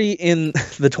story in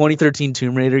the 2013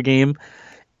 Tomb Raider game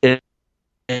is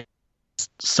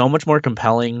so much more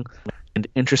compelling and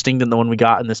interesting than the one we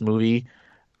got in this movie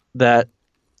that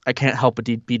I can't help but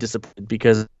be disappointed.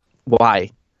 Because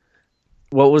why?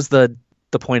 What was the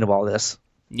point of all this?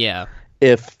 Yeah.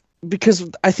 Because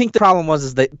I think the problem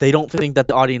is that they don't think that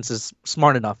the audience is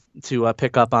smart enough to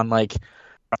pick up on like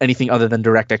anything other than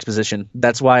direct exposition.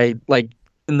 That's why, like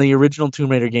in the original Tomb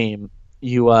Raider game,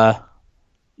 you're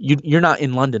not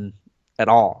in London at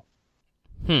all.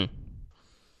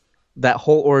 That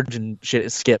whole origin shit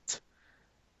is skipped,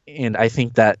 and I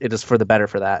think that it is for the better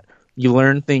for that. You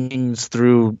learn things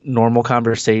through normal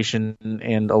conversation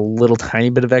and a little tiny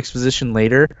bit of exposition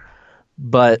later,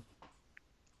 but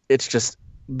it's just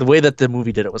the way that the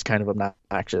movie did it was kind of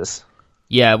obnoxious.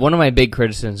 Yeah, one of my big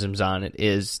criticisms on it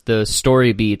is the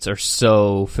story beats are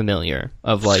so familiar,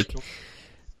 of like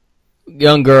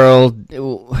young girl,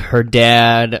 her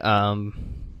dad,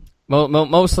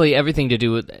 mostly everything to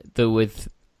do with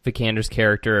Vikander's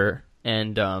character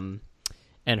and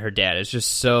her dad. It's just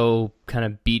so kind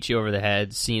of beat you over the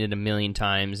head, seen it a million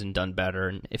times and done better.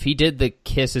 And if he did the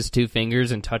kiss his 2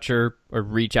 fingers and touch her or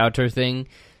reach out to her thing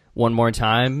one more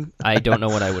time, I don't know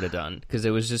what I would have done, because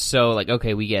it was just so like,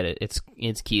 okay, we get it.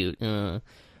 It's cute.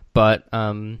 But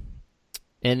and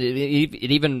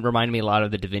it even reminded me a lot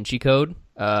of the Da Vinci Code.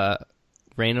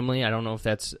 Randomly, I don't know if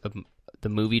that's the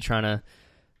movie trying to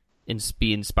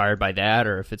be inspired by that,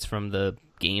 or if it's from the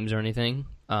games or anything.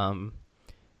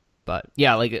 But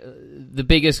yeah, like the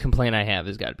biggest complaint I have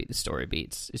has got to be the story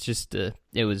beats. It's just it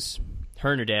was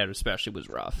her and her dad especially was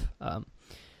rough.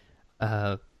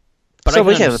 But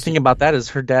the thing about that is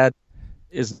her dad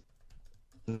is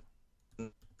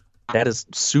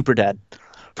super dead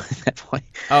at that point.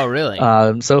 Oh, really?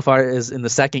 So far as in the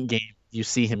second game, you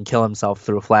see him kill himself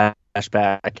through a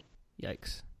flashback.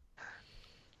 Yikes.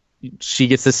 She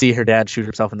gets to see her dad shoot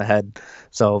himself in the head,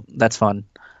 so that's fun.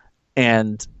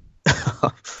 And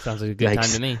sounds like a good time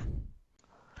to me.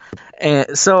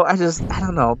 And so I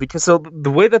don't know, because so the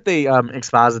way that they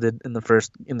exposited in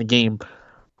the game,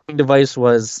 device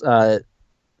was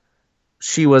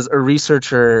she was a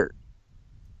researcher.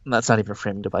 That's not even a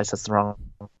framing device. That's the wrong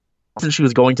she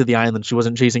was going to the island, she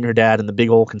wasn't chasing her dad and the big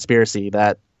old conspiracy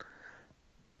that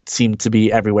seemed to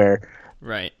be everywhere.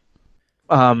 Right.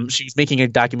 She was making a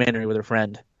documentary with her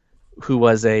friend, who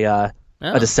was a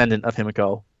descendant of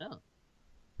Himiko.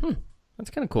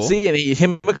 That's kind of cool. See,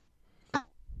 Himiko's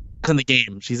in the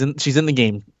game. She's in the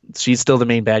game. She's still the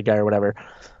main bad guy or whatever.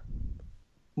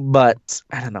 But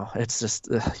I don't know. It's just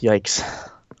yikes.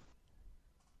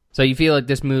 So you feel like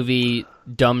this movie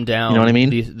dumbed down, You know what I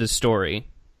mean? the story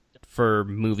for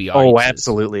movie audiences? Oh,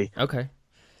 absolutely. Okay.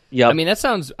 Yeah. I mean, that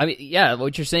sounds. I mean, yeah.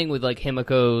 What you're saying with like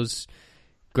Himiko's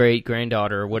great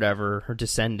granddaughter or whatever, her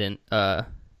descendant,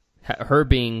 her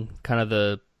being kind of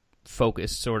the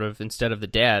focus, sort of, instead of the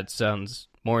dad, sounds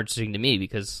more interesting to me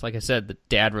because, like I said, the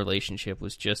dad relationship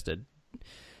was just a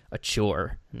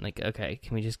chore. I'm like, okay,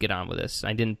 can we just get on with this?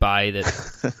 I didn't buy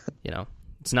that.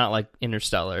 It's not like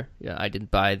Interstellar. Yeah, I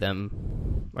didn't buy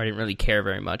them. I didn't really care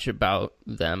very much about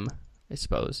them, I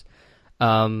suppose.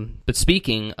 But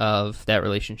speaking of that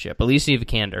relationship, Alicia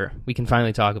Vikander, we can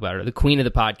finally talk about her. The queen of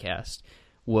the podcast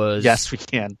was... Yes, we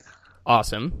can.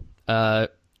 Awesome.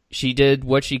 She did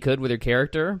what she could with her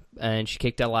character, and she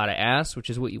kicked a lot of ass,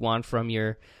 which is what you want from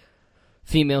your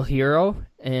female hero.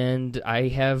 And I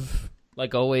have,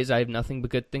 like always, I have nothing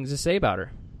but good things to say about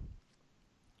her.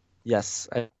 Yes.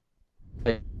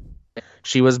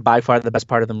 She was by far the best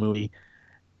part of the movie,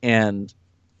 and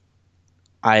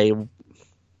I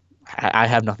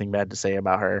have nothing bad to say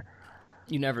about her.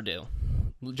 You never do.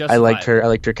 I liked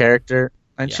her character,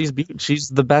 and Yeah. she's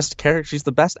the best character. She's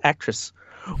the best actress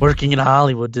working in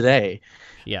Hollywood today.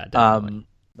 Yeah, definitely.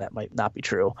 That might not be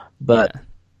true, but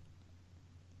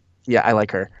yeah, I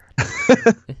like her.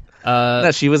 No,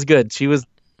 she was good. She was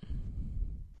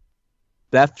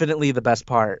definitely the best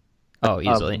part. Easily.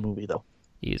 Of the movie, though.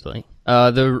 Easily.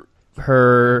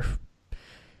 Her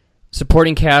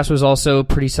supporting cast was also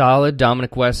pretty solid.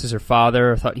 Dominic West is her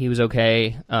father. I thought he was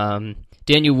okay.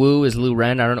 Daniel Wu is Lou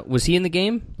Ren. I don't know. Was he in the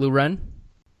game? Lou Ren?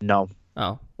 No.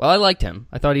 Oh. Well, I liked him.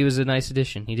 I thought he was a nice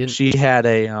addition. He didn't. She had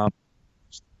a.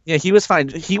 Yeah, he was fine.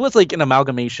 He was like an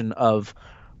amalgamation of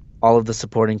all of the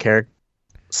supporting characters.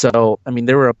 So, I mean,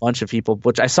 there were a bunch of people,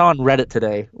 which I saw on Reddit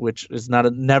today, which is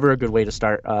never a good way to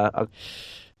start.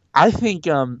 I think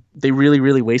they really,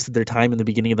 really wasted their time in the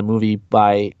beginning of the movie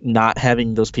by not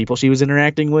having those people she was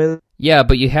interacting with. Yeah,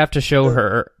 but you have to show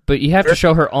her. But you have to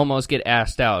show her almost get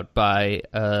asked out by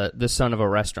the son of a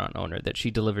restaurant owner that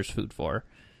she delivers food for.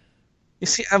 You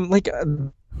see, I'm like,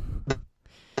 it'd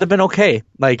have been okay.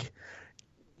 Like,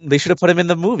 they should have put him in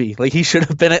the movie. Like, he should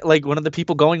have been like one of the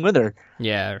people going with her.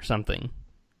 Yeah, or something.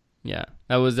 Yeah,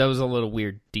 that was a little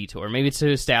weird detour. Maybe it's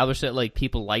to establish that like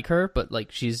people like her, but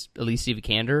like she's Alicia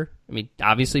Vikander. I mean,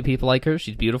 obviously people like her.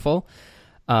 She's beautiful.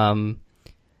 But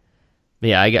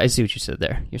yeah, I see what you said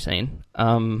there. You're saying.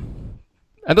 Well,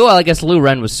 I guess Lou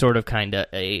Ren was sort of kind of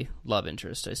a love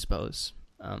interest, I suppose.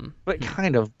 But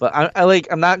kind of. But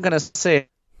I'm not gonna say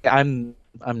I'm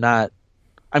not.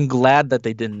 I'm glad that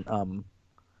they didn't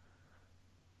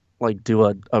like do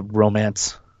a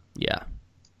romance. Yeah.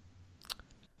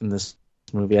 In this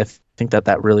movie, I think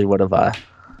that really would have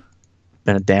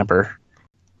been a damper.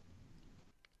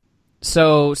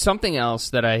 So something else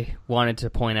that I wanted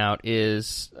to point out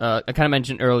is I kind of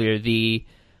mentioned earlier the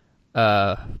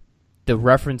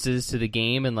references to the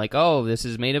game and like, oh, this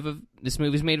movie's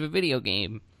made of a video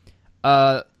game.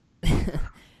 The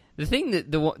thing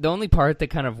that the only part that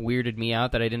kind of weirded me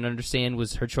out that I didn't understand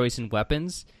was her choice in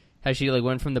weapons. How she like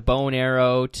went from the bow and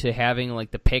arrow to having like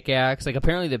the pickaxe. Like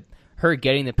apparently her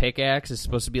getting the pickaxe is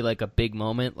supposed to be like a big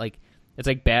moment. Like it's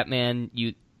like Batman,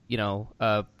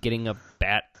 getting a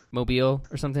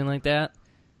Batmobile or something like that.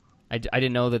 I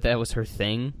didn't know that was her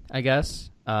thing. I guess.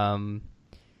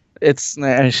 It's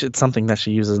something that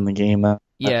she uses in the game.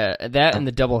 Yeah, that and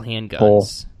the double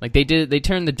handguns. Like they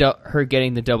turned her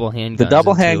getting the double handguns. The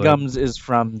double handguns is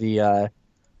from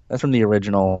that's from the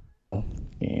original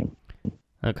game.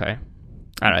 Okay.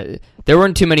 I don't know. There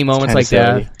weren't too many moments like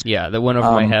silly. that. Yeah, that went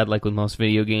over my head like with most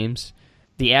video games.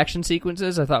 The action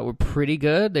sequences I thought were pretty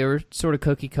good. They were sort of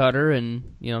cookie cutter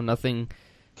and, nothing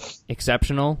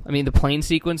exceptional. I mean, the plane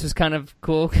sequence was kind of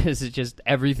cool because it's just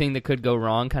everything that could go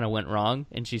wrong kind of went wrong,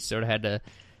 and she sort of had to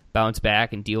bounce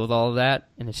back and deal with all of that.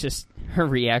 And it's just her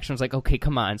reaction was like, okay,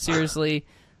 come on, seriously?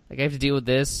 Like, I have to deal with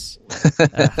this?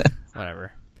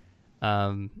 Whatever.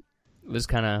 It was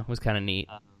kind of neat.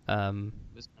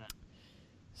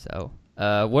 So,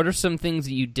 what are some things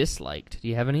that you disliked? Do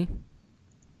you have any?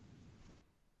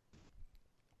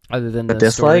 Other than the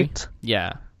disliked? Story?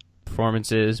 Yeah.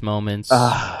 Performances, moments.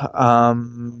 I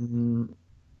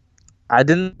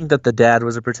didn't think that the dad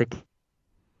was a particularly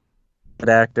good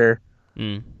actor.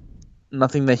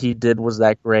 nothing that he did was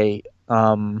that great.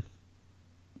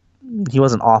 He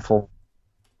wasn't awful.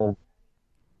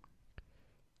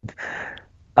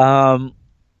 I'm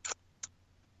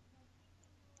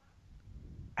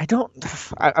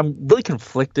really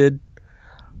conflicted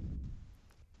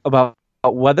about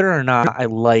whether or not I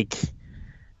like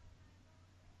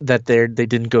that they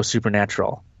didn't go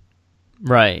supernatural.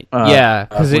 Right. Yeah.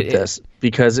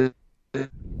 Because the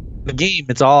game,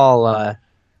 it's all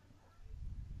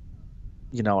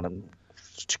you know what I'm.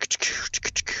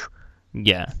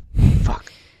 Yeah.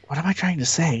 Fuck. What am I trying to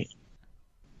say?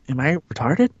 Am I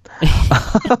retarded?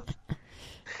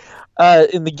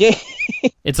 In the game,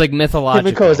 it's like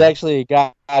mythological. Himiko is actually a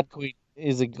god queen.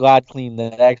 Is a god queen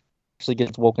that actually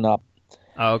gets woken up.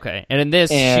 Oh, okay. And in this,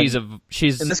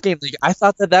 she's in this game. Like, I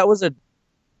thought that was a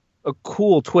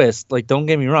cool twist. Like, don't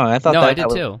get me wrong. I thought I did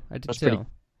was, too. I did was too. Pretty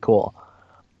cool.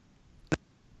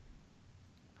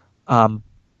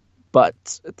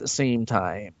 But at the same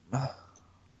time,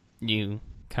 you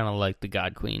kind of like the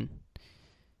God Queen.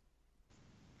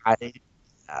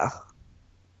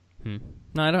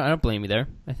 No, I don't blame you there.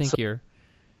 I think you're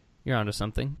onto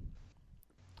something.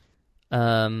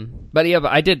 But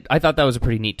I thought that was a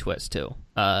pretty neat twist too.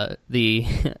 The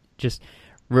just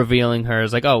revealing her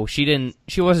as like, oh, she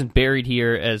wasn't buried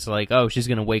here as like, oh, she's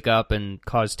gonna wake up and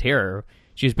cause terror.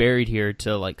 She was buried here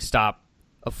to like stop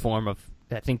a form of,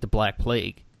 I think, the Black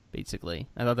Plague, basically.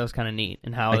 I thought that was kind of neat,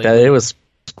 and how it was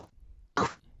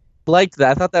like that.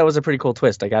 I thought that was a pretty cool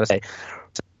twist, I gotta say.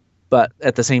 But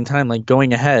at the same time, like,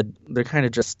 going ahead, they're kind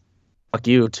of just fuck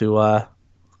you to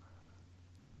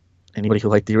anybody who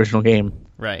liked the original game.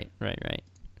 Right.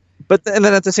 But and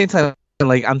then at the same time,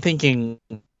 like, I'm thinking,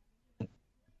 I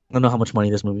don't know how much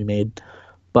money this movie made,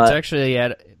 but it's actually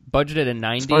budgeted at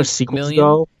 90 as far as sequels million.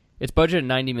 Go, its budget at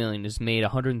 90 million has made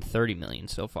 130 million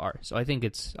so far. So I think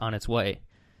it's on its way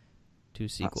to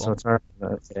sequel. So it's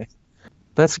okay.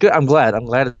 That's good. I'm glad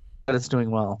that it's doing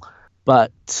well.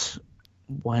 But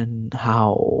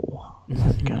how?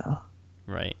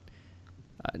 Right.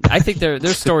 I think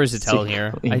there's stories to tell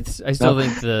here. I still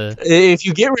think if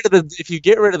you get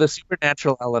rid of the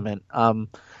supernatural element,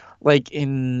 like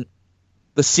in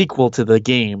the sequel to the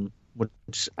game,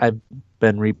 which I've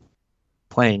been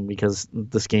replaying because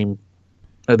this game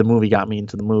or the movie got me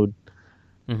into the mood.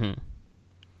 Mm-hmm.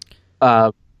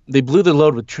 They blew the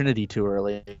load with Trinity too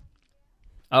early.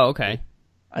 Oh, okay.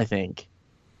 I think.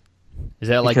 Is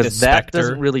that like because the Spectre? That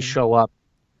doesn't really show up.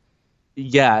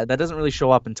 Yeah, that doesn't really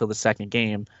show up until the second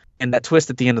game, and that twist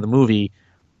at the end of the movie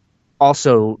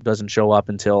also doesn't show up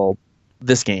until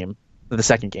this game, the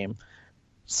second game.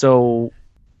 So,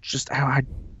 just they're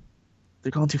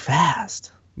going too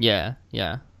fast. Yeah.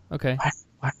 Okay.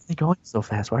 Why are they going so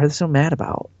fast? Why are they so mad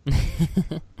about?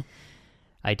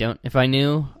 I don't. If I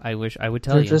knew, I wish I would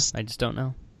tell you. I just don't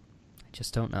know.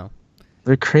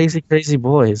 They're crazy, crazy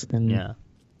boys. And yeah.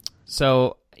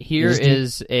 So here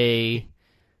is a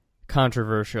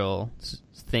controversial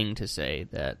thing to say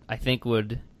that I think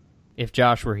would, if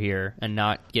Josh were here and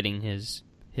not getting his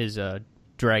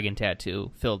dragon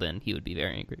tattoo filled in, he would be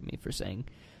very angry at me for saying.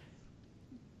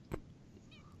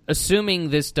 Assuming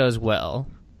this does well,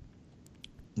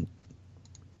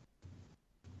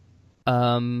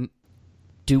 do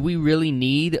we really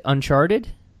need Uncharted?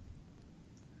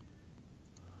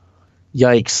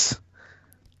 Yikes.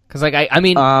 Because, like, I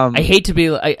mean, I hate to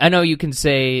be... I know you can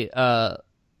say, I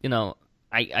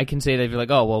can say that if you're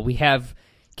like, oh, well, we have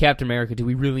Captain America. Do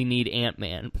we really need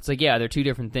Ant-Man? It's like, yeah, they're two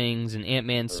different things, and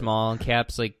Ant-Man's small, and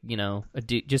Cap's, like,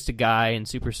 just a guy, and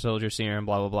super soldier serum,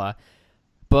 blah, blah, blah.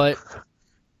 But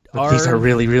these are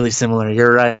really, really similar.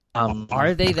 You're right.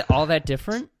 Are they all that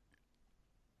different?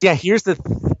 Yeah, here's the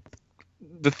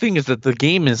thing is that the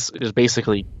game is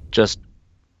basically just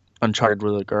Uncharted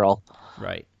with a girl.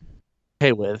 Right.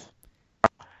 Okay with.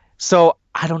 So,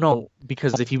 I don't know,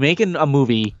 because if you make a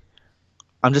movie,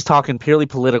 I'm just talking purely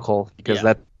political, because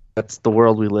that's the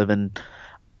world we live in.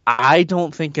 I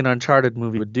don't think an Uncharted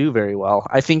movie would do very well.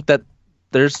 I think that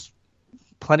there's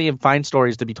plenty of fine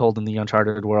stories to be told in the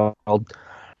Uncharted world,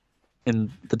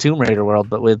 in the Tomb Raider world,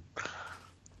 but with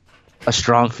a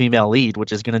strong female lead,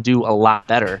 which is going to do a lot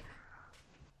better.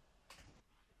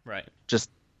 Right. Just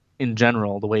in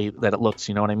general, the way that it looks,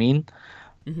 you know what I mean?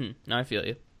 Mm-hmm. No, I feel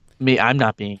you. I'm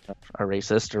not being a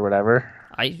racist or whatever.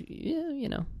 I would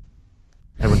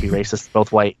be racist,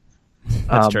 both white.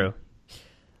 That's true.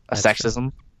 That's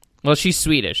sexism. True. Well, she's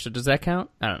Swedish, so does that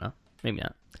count? I don't know. Maybe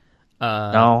not.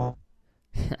 No.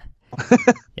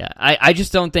 Yeah, I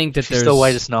just don't think that she's still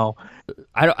white as snow.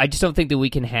 I just don't think that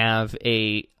we can have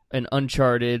an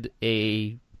Uncharted,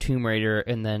 a Tomb Raider,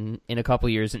 and then in a couple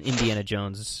years an Indiana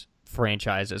Jones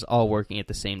franchises all working at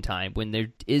the same time when there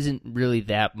isn't really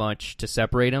that much to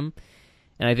separate them.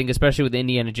 And I think especially with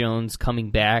Indiana Jones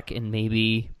coming back and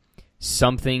maybe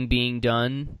something being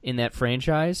done in that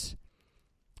franchise,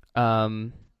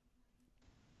 I'm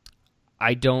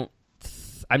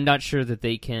not sure that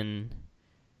they can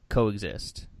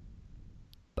coexist.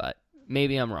 But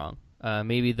maybe I'm wrong.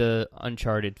 Maybe the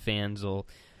Uncharted fans will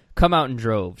come out in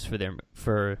droves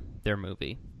for their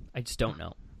movie. I just don't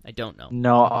know. I don't know.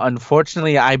 No,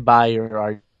 unfortunately, I buy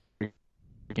your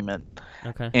argument.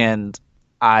 Okay. And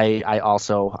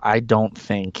I don't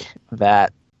think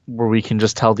that where we can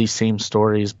just tell these same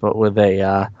stories, but with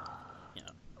a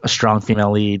strong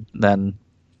female lead, then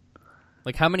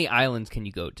like how many islands can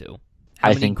you go to? I How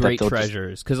many think that great they'll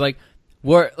treasures? Because the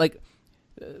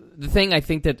thing I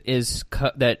think that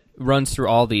that runs through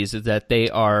all these is that they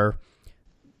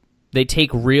take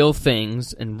real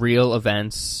things and real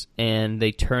events and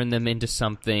they turn them into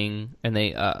something, and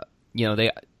they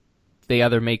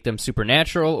either make them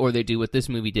supernatural or they do what this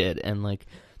movie did and like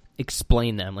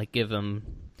explain them, like give them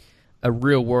a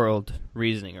real world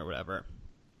reasoning or whatever.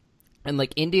 And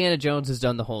like Indiana Jones has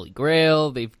done the Holy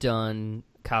Grail, they've done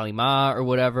Kali Ma or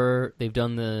whatever, they've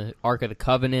done the Ark of the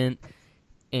Covenant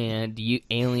and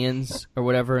aliens or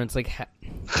whatever. And it's like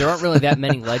there aren't really that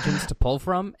many legends to pull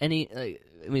from.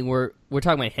 We're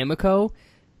talking about Himiko,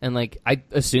 and like I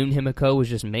assumed Himiko was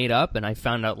just made up, and I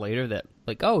found out later that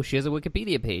like, oh, she has a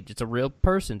Wikipedia page. It's a real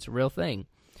person. It's a real thing.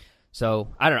 So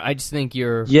I don't know. I just think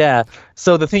you're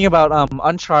So the thing about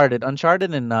Uncharted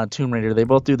and Tomb Raider, they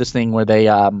both do this thing where they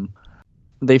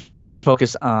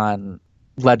focus on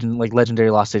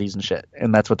legendary lost cities and shit,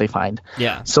 and that's what they find.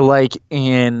 Yeah. So like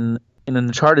in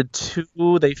Uncharted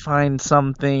 2, they find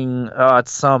something.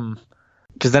 Because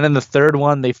then in the third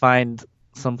one they find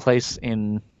some place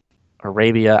in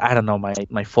Arabia. I don't know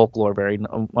my folklore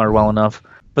well enough.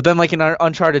 But then like in our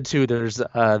Uncharted 2, there's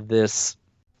this.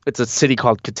 It's a city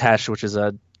called Katesh, which is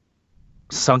a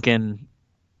sunken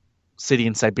city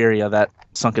in Siberia that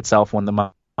sunk itself when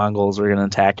the Mongols were going to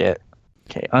attack it.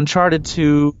 Okay, Uncharted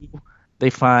 2,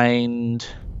 they find...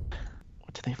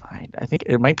 What did they find? I think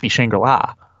it might be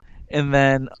Shangri-La. And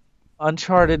then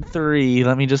Uncharted 3,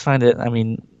 let me just find it.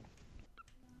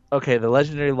 Okay, the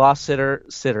legendary lost city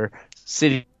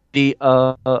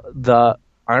of the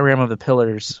Iram of the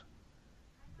Pillars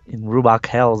in Rubak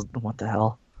Hells. What the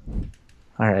hell?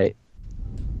 All right.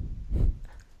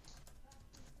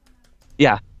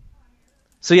 Yeah.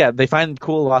 So yeah, they find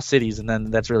cool lost cities, and then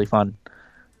that's really fun.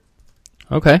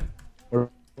 Okay.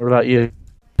 What about you?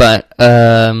 But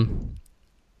I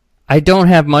don't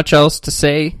have much else to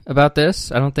say about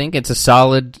this. I don't think it's a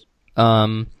solid.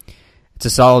 It's a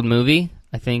solid movie.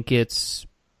 I think it's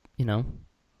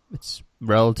it's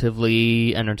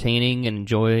relatively entertaining and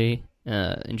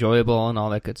enjoyable and all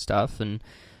that good stuff.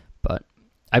 But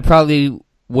I probably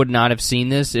would not have seen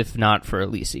this if not for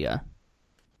Alicia.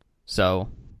 So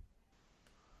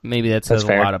maybe that says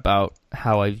a lot about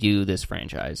how I view this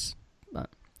franchise. But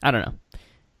I don't know.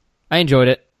 I enjoyed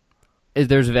it.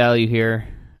 There's value here.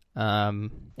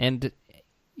 And,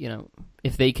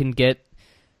 if they can get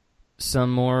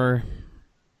some more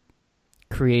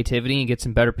creativity and get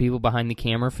some better people behind the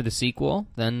camera for the sequel,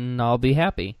 then I'll be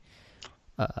happy.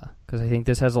 Because I think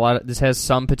this has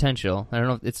some potential. I don't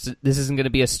know if this isn't going to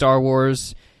be a Star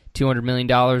Wars $200 million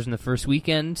in the first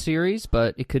weekend series,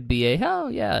 but it could be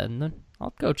and then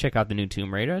I'll go check out the new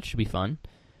Tomb Raider. That should be fun.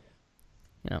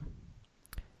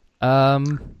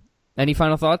 Any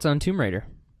final thoughts on Tomb Raider?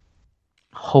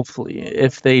 Hopefully, I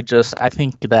think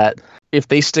that if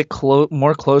they stick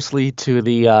more closely to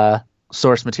the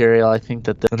source material, I think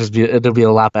that it'll be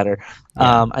a lot better.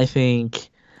 Yeah. I think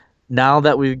now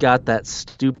that we've got that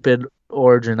stupid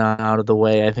origin out of the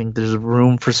way, I think there's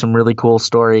room for some really cool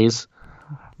stories.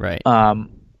 Right.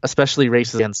 Especially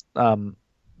races against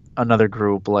another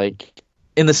group. Like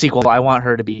in the sequel, I want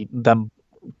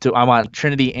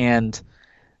Trinity and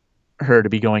her to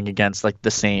be going against like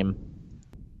the same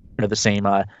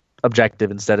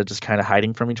objective instead of just kind of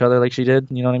hiding from each other like she did.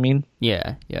 You know what I mean?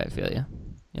 Yeah, I feel you.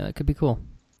 Yeah, that could be cool.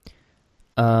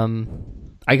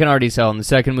 I can already tell in the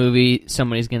second movie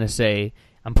somebody's going to say,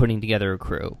 I'm putting together a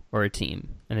crew or a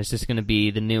team, and it's just going to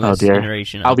be the newest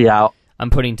generation. I'll be out. I'm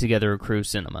putting together a crew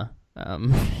cinema.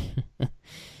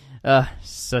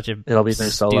 Such a It'll be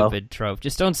stupid trope.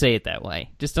 Just don't say it that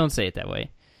way. Just change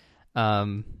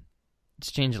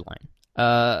the line.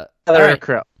 All right.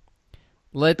 Crew.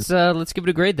 Let's give it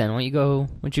a grade then. Why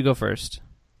don't you go first?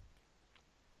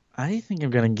 I think I'm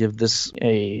gonna give this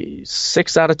a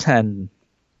 6 out of 10.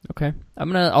 Okay,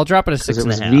 I'll drop it a 6.5. It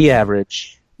was the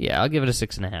average. Yeah, I'll give it a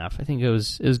 6.5. I think it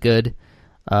was good.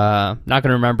 Not going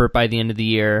to remember it by the end of the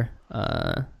year.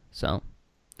 So,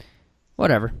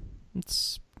 whatever.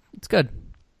 It's good.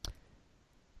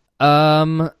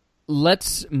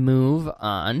 Let's move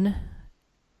on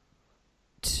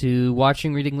to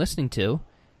watching, reading, listening to.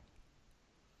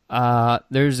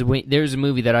 There's a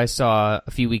movie that I saw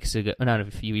a few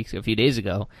days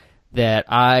ago that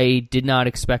I did not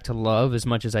expect to love as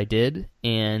much as I did,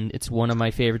 and it's one of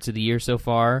my favorites of the year so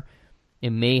far. It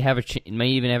may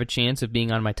even have a chance of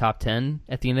being on my top 10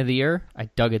 at the end of the year. I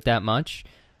dug it that much.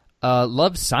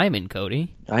 Love Simon,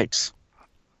 Cody. Yikes.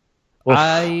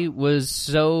 I was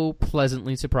so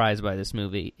pleasantly surprised by this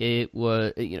movie. It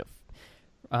was, it's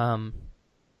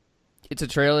a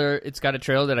trailer. It's got a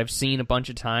trailer that I've seen a bunch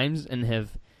of times and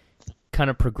have kind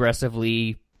of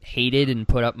progressively hated and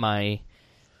put up my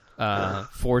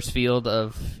force field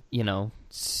of,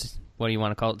 what do you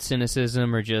want to call it,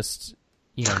 cynicism, or just,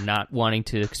 not wanting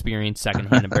to experience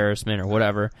secondhand embarrassment or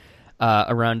whatever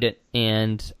around it.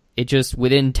 And it just,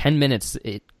 within 10 minutes,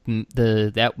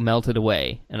 that melted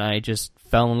away, and I just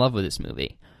fell in love with this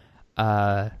movie.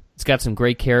 It's got some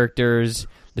great characters.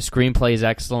 The screenplay is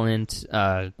excellent.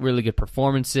 Really good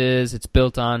performances. It's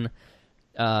built on.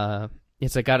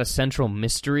 It's got a central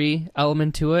mystery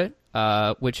element to it,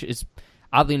 which is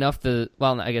oddly enough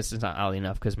I guess it's not oddly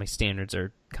enough because my standards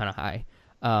are kind of high.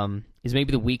 Is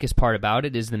maybe the weakest part about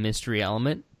it is the mystery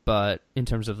element, but in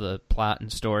terms of the plot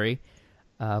and story.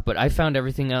 But I found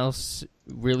everything else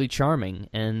really charming,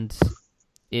 and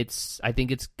I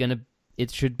think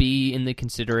it should be in the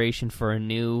consideration for a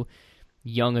new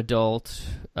young adult,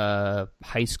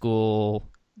 high school,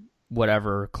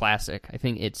 whatever classic. I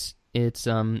think it's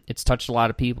touched a lot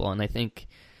of people, and I think,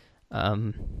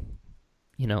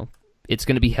 it's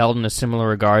going to be held in a similar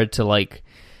regard to like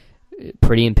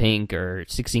Pretty in Pink or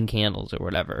 16 Candles or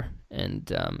whatever.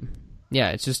 And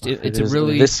yeah, it's just it's a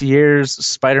really this year's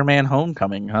Spider-Man: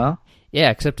 Homecoming, huh?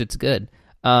 Yeah, except it's good.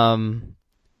 I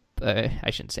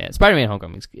shouldn't say it. Spider-Man: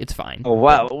 Homecoming, it's fine. Oh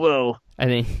wow, whoa! I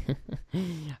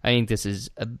think this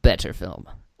is a better film.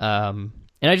 And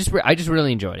I just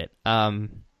really enjoyed it.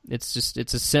 It's just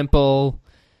a simple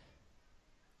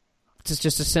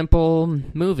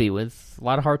movie with a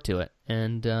lot of heart to it,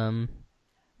 and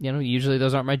usually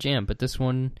those aren't my jam, but this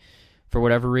one, for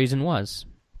whatever reason, was,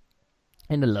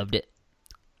 and I loved it.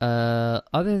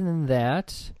 Other than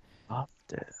that,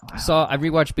 Wow. I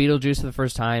rewatched Beetlejuice for the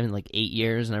first time in like 8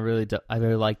 years, and I really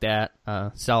like that.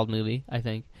 Solid movie, I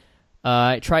think.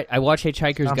 I watched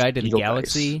Hitchhiker's Guide to the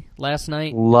Galaxy last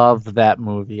night. Love that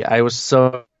movie. I was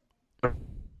so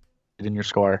in your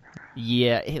score.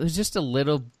 Yeah, it was just a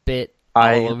little bit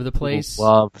all over the place.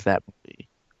 Love that movie.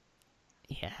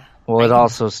 Yeah. Well, it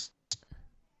also it's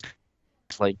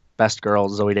like best girl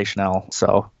Zooey Deschanel.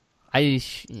 So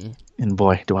and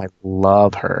boy, do I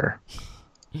love her.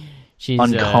 She's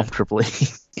uncomfortably.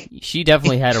 She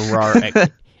definitely had a raw.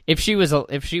 If she was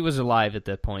alive at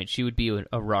that point, she would be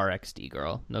a raw XD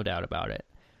girl, no doubt about it.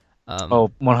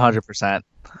 100%.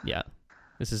 Yeah,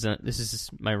 this is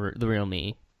the real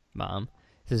me, Mom.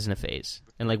 This isn't a phase,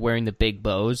 and like wearing the big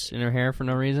bows in her hair for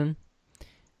no reason,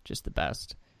 just the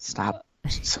best. Stop.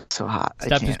 She's so hot.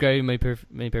 Stop describing my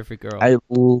perfect girl. I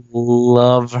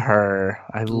love her.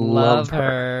 I love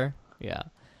her. Yeah.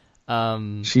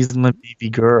 She's my baby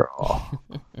girl.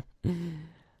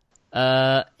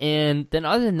 And then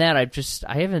other than that, I've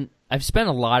spent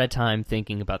a lot of time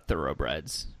thinking about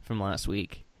Thoroughbreds from last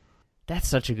week. That's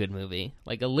such a good movie.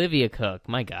 Like Olivia Cooke,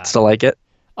 my God. Still like it?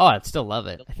 Oh, I still love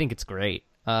it. I think it's great.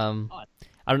 I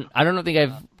don't think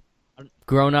I've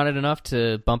grown on it enough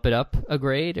to bump it up a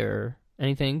grade or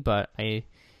anything, but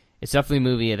it's definitely a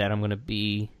movie that I'm gonna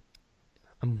be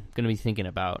thinking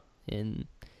about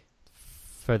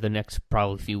for the next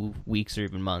probably few weeks or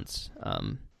even months.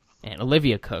 And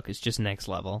Olivia Cooke is just next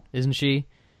level, isn't she?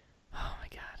 Oh my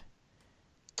God,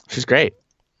 she's great.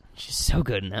 She's so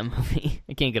good in that movie.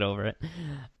 I can't get over it.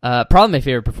 Probably my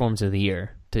favorite performance of the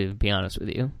year, to be honest with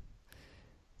you.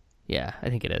 Yeah, I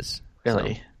think it is.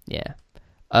 Really? So, yeah.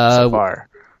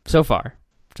 So far.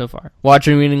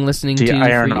 Watching, reading, listening to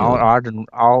Alden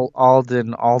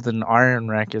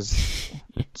Ehrenreich is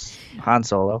Han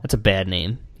Solo. That's a bad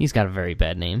name. He's got a very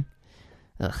bad name.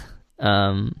 Ugh.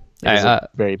 It's a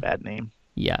very bad name.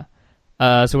 Yeah.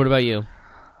 So what about you?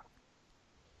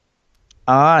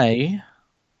 I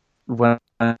went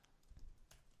a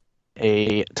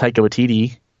Taika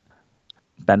Waititi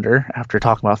bender after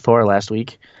talking about Thor last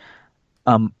week.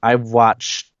 I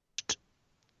watched.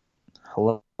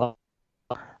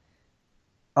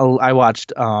 I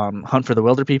watched Hunt for the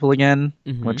Wilder People again,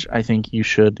 which I think you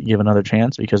should give another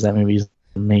chance because that movie is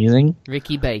amazing.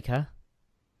 Ricky Baker.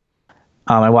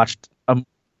 I watched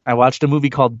I watched a movie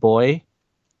called Boy,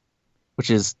 which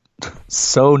is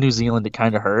so New Zealand it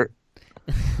kind of hurt.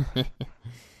 It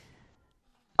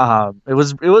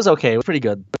was okay. It was pretty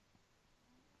good.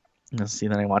 Let's see.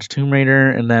 Then I watched Tomb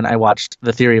Raider, and then I watched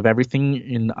The Theory of Everything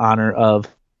in honor of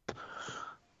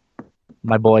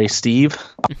my boy Steve.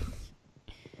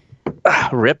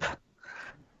 Rip.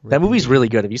 That movie's really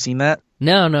good. Have you seen that?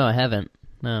 No, I haven't.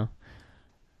 No.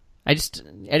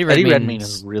 Eddie Redmayne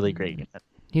is really great in it.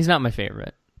 He's not my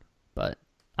favorite, but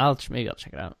maybe I'll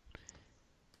check it out.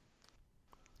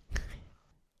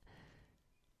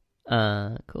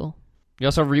 Cool. You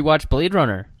also rewatched Blade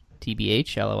Runner,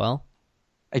 TBH, LOL.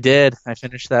 I did. I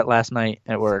finished that last night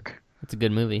at work. It's a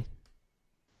good movie.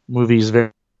 Movie's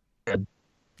very good.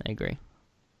 I agree.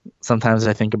 Sometimes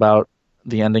I think about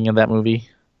the ending of that movie.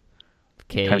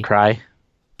 K. Kind of cry.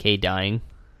 K dying.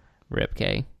 Rip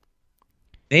K.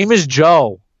 Name is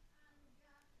Joe.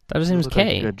 That was his name was Looked like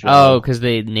K. a good Joe. Oh, because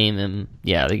they name him.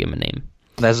 Yeah, they give him a name.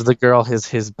 That's the girl.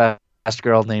 His best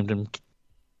girl named him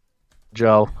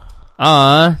Joe.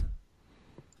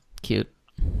 Cute.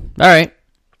 All right.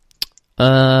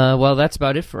 Well, that's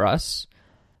about it for us.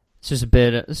 This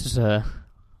episode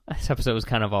was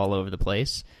kind of all over the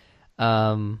place.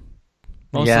 Mostly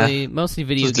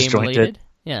video game disjointed. related.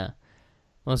 Yeah.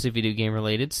 Mostly video game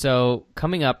related. So,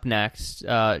 coming up next,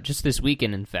 just this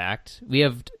weekend, in fact, we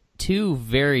have two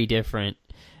very different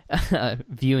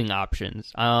viewing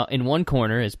options. In one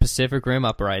corner is Pacific Rim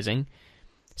Uprising,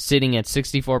 sitting at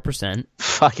 64%.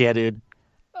 Fuck yeah, dude.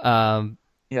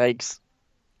 Yikes.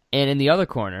 And in the other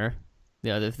corner,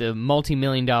 the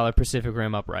multi-million-dollar Pacific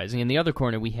Rim Uprising, in the other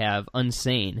corner we have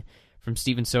Unsane from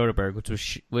Steven Soderbergh,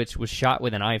 which was shot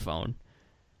with an iPhone.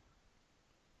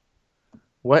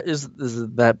 What is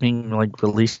that being like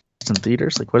released in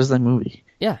theaters? Like, what is that movie?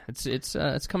 Yeah, it's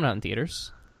coming out in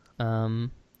theaters. And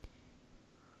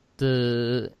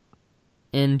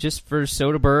just for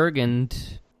Soderbergh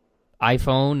and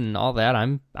iPhone and all that,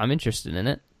 I'm interested in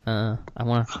it. I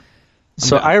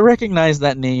recognize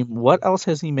that name. What else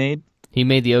has he made? He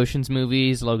made the Ocean's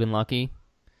movies, Logan Lucky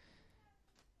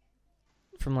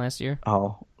from last year.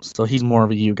 Oh, so he's more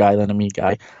of a you guy than a me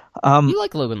guy. You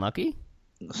like Logan Lucky?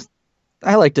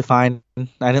 I like Define.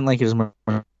 I didn't like it as much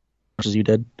as you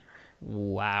did.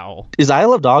 Wow. Is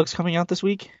Isle of Dogs coming out this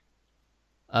week?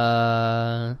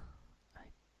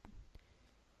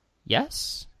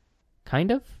 Yes,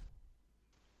 kind of.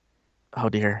 Oh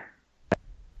dear.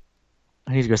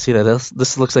 I need to go see that.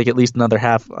 This looks like at least another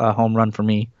half home run for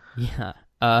me. Yeah.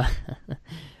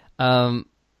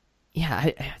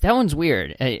 Yeah. That one's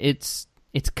weird. It's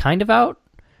kind of out,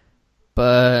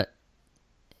 but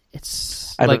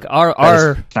it's like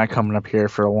our not coming up here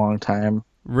for a long time.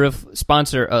 Unofficial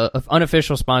sponsor of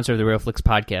the RealFlix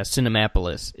podcast,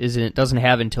 Cinemapolis, doesn't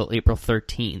have until April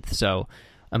 13th, so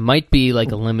it might be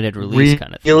like a limited release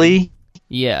kind of thing. Really?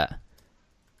 Yeah.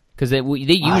 Because they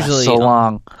usually so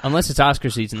long. Unless it's Oscar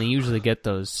season, they usually get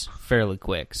those fairly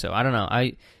quick. So I don't know.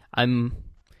 I'm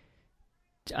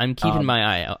keeping my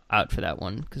eye out for that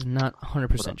one because I'm not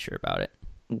 100% sure about it.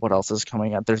 What else is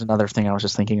coming out? There's another thing I was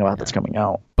just thinking about that's coming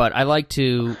out. But I like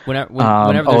to whenever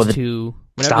there's two.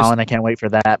 Stalin, I can't wait for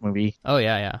that movie. Oh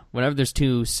yeah. Whenever there's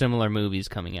two similar movies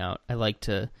coming out, I like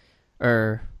to,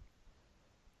 whenever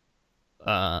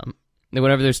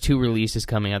there's two releases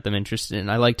coming out that I'm interested in,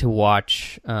 I like to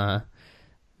watch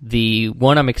the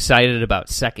one I'm excited about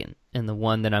second, and the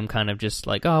one that I'm kind of just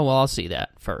like, oh well, I'll see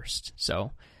that first.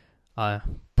 So,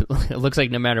 it looks like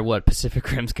no matter what,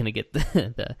 Pacific Rim's gonna get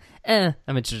I'm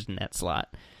interested in that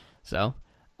slot. So,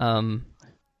 let's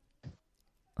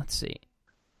see.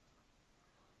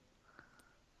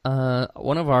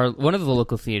 One of the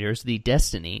local theaters, the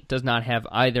Destiny, does not have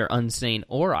either Unsane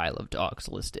or Isle of Dogs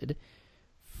listed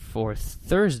for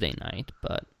Thursday night,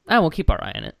 but we'll keep our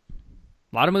eye on it.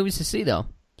 A lot of movies to see though,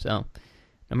 so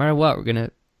no matter what, we're gonna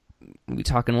be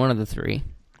talking one of the three.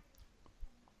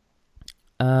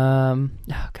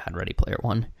 Ready Player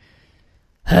One.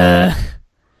 Oh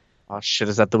shit,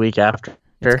 is that the week after?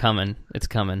 It's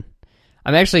coming.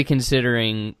 I'm actually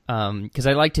considering, because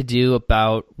I like to do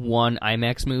about one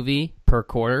IMAX movie per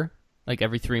quarter, like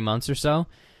every 3 months or so.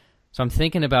 So I'm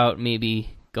thinking about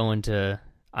maybe going to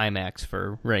IMAX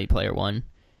for Ready Player One.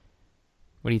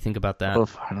 What do you think about that?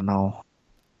 Oof, I don't know.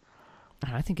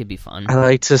 I think it'd be fun. I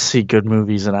like to see good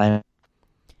movies, and I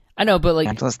know, but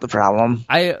like that's the problem.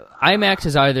 IMAX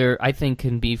is either, I think,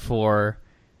 can be for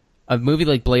a movie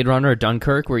like Blade Runner or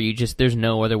Dunkirk, where there's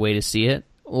no other way to see it.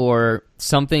 Or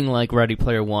something like Ready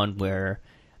Player One, where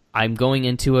I'm going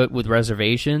into it with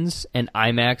reservations, and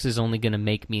IMAX is only going to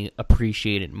make me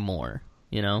appreciate it more,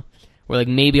 you know? Where like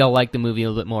maybe I'll like the movie a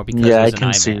little bit more because Yeah, it was I in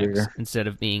can see IMAX your- instead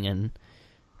of being in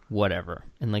whatever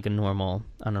in like a normal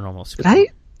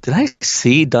Did I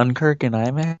see Dunkirk in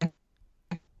IMAX?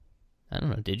 I don't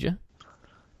know. Did you?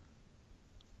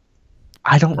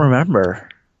 I don't remember.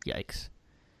 Yikes!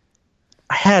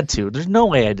 I had to. There's no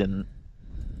way I didn't.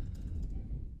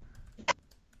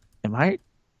 Am I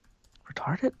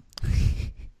retarded?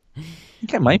 I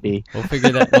think I might be. We'll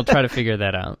figure that. We'll try to figure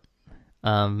that out.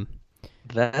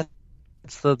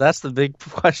 That's the big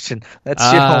question. That's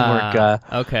your homework,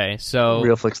 okay, so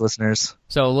Real Flicks listeners.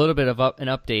 So a little bit of an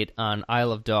update on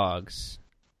Isle of Dogs.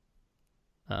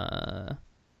 I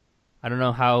don't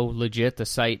know how legit the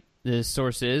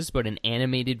source is, but in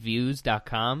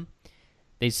animatedviews.com,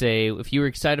 they say, if you were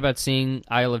excited about seeing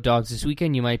Isle of Dogs this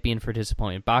weekend, you might be in for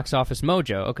disappointment. Box Office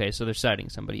Mojo, okay, so they're citing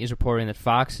somebody, is reporting that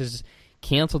Fox has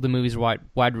canceled the movie's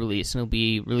wide release and will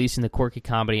be releasing the quirky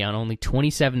comedy on only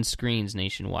 27 screens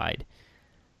nationwide.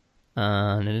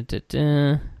 So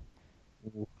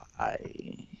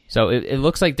it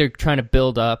looks like they're trying to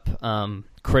build up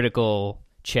critical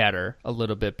chatter a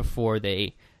little bit before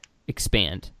they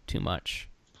expand too much.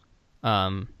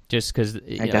 Just because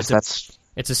I guess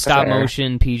it's a stop fair.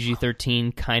 motion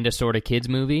PG-13 kind of sort of kids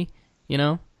movie, you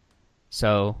know.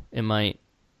 So it might.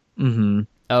 Mm-hmm.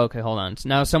 Oh, okay, hold on.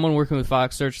 Now, someone working with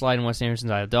Fox Searchlight and Wes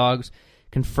Anderson's Isle of Dogs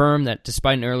confirmed that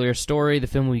despite an earlier story, the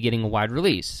film will be getting a wide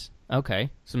release. Okay,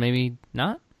 so maybe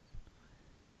not?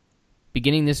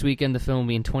 Beginning this weekend, the film will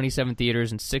be in 27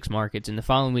 theaters and 6 markets. In the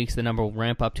following weeks, the number will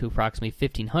ramp up to approximately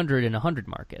 1,500 in 100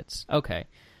 markets. Okay,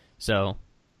 so,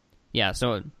 yeah,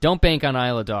 so don't bank on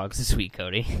Isle of Dogs this week,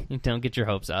 Cody. Don't get your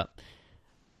hopes up.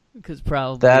 Because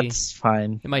probably... That's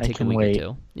fine. It might I take a can week wait. or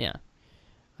two. Yeah.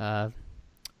 All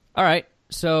right,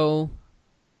 so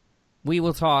we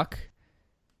will talk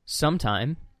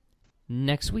sometime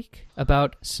next week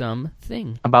about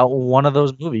something. About one of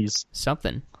those movies.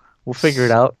 Something. We'll figure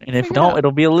it out. And if Figure it don't, out.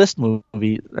 it'll be a list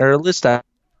movie. Or a list out.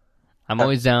 I'm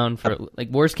always down for, like,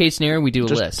 worst case scenario, we do a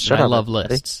Just list. shut And I up, love everybody.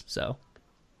 lists, so.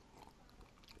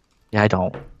 Yeah, I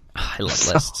don't. I love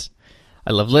So- lists.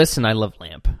 I love lists and I love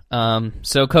Lamp.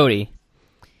 So, Cody,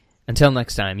 until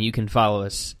next time, you can follow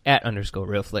us at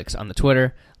 _RealFlix on the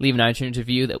Twitter. Leave an iTunes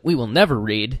review that we will never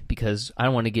read because I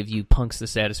don't want to give you punks the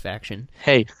satisfaction.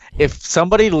 Hey, if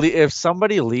somebody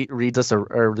reads us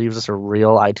or leaves us a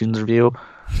real iTunes review,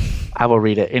 I will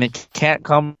read it. And it can't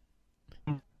come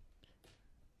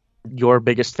your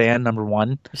biggest fan, number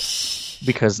one,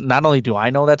 because not only do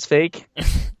I know that's fake,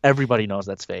 everybody knows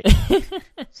that's fake.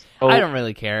 So, I don't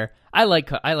really care. I like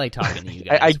talking to you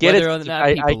guys. I get Whether it. or not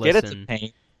I people get listen, it's a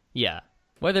pain. Yeah,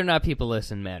 whether or not people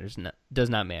listen does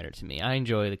not matter to me. I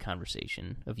enjoy the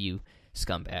conversation of you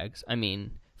scumbags. I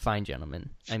mean, fine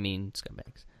gentlemen. I mean,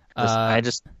 scumbags. I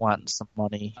just want some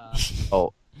money.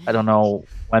 Oh, I don't know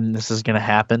when this is gonna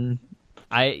happen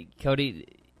Cody,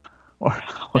 or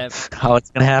how it's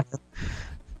gonna happen.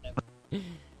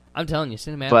 I'm telling you,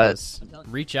 Cinematicus,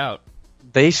 reach out.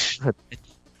 They should. I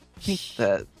think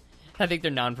that I think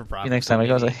they're non-for-profit. next time I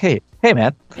go, I was maybe. like, hey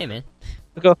man, Hey man,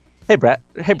 I go, hey Brett,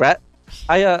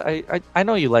 I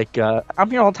know you like. I'm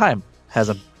here all the time.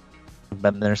 Hasn't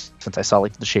been there since I saw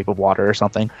like The Shape of Water or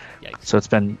something. Yikes. So it's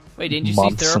been wait, didn't you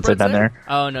months see since Thoroughbreds I've been there.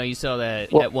 Oh no, you saw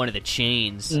that Well- at one of the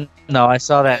chains. No, I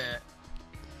saw that.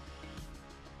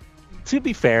 To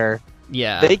be fair,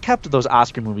 Yeah. they kept those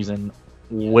Oscar movies in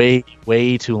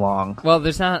way too long. Well,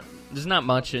 there's not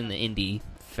much in the indie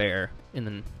fair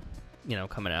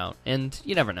coming out, and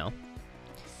you never know.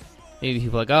 Maybe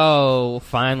people are like, oh,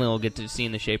 finally we'll get to see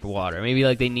In the Shape of Water. Maybe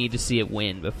like they need to see it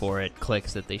win before it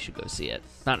clicks that they should go see it.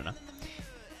 I don't know.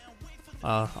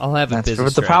 I'll have a That's business but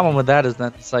the strategy. problem with that is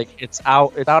that it's like it's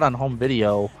out on home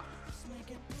video.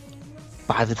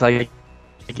 By the time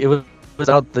it was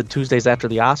out the Tuesdays after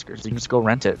the Oscars, you can just go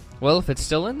rent it. Well, if it's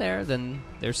still in there, then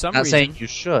there's some I'm not reason. saying you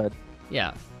should,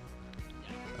 Yeah.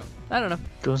 I don't know.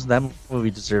 because that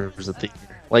movie deserves a theater.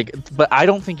 But I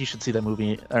don't think you should see that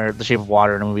movie or The Shape of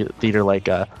Water in a movie theater like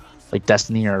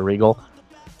Destiny or Regal.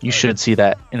 You should see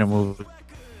that in a movie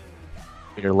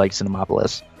theater like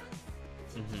Cinemapolis,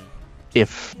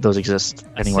 if those exist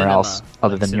A anywhere cinema, else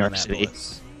other like than New York City.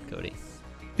 Cinemapolis,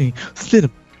 Cody.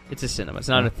 Cinema. It's a cinema. It's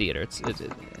not a theater. It's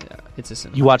a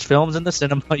cinema. You watch films in the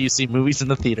cinema. You see movies in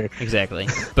the theater. Exactly.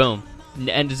 Boom.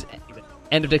 End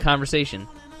of the conversation.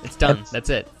 It's done. That's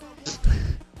it.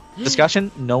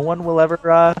 Discussion. No one will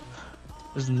ever.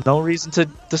 There's no reason to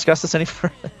discuss this any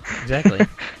further. Exactly.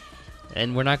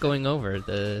 And we're not going over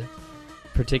the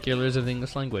particulars of the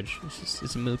English language.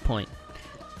 It's a moot point.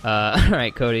 All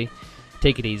right, Cody.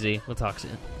 Take it easy. We'll talk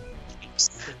soon.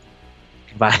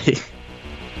 Bye.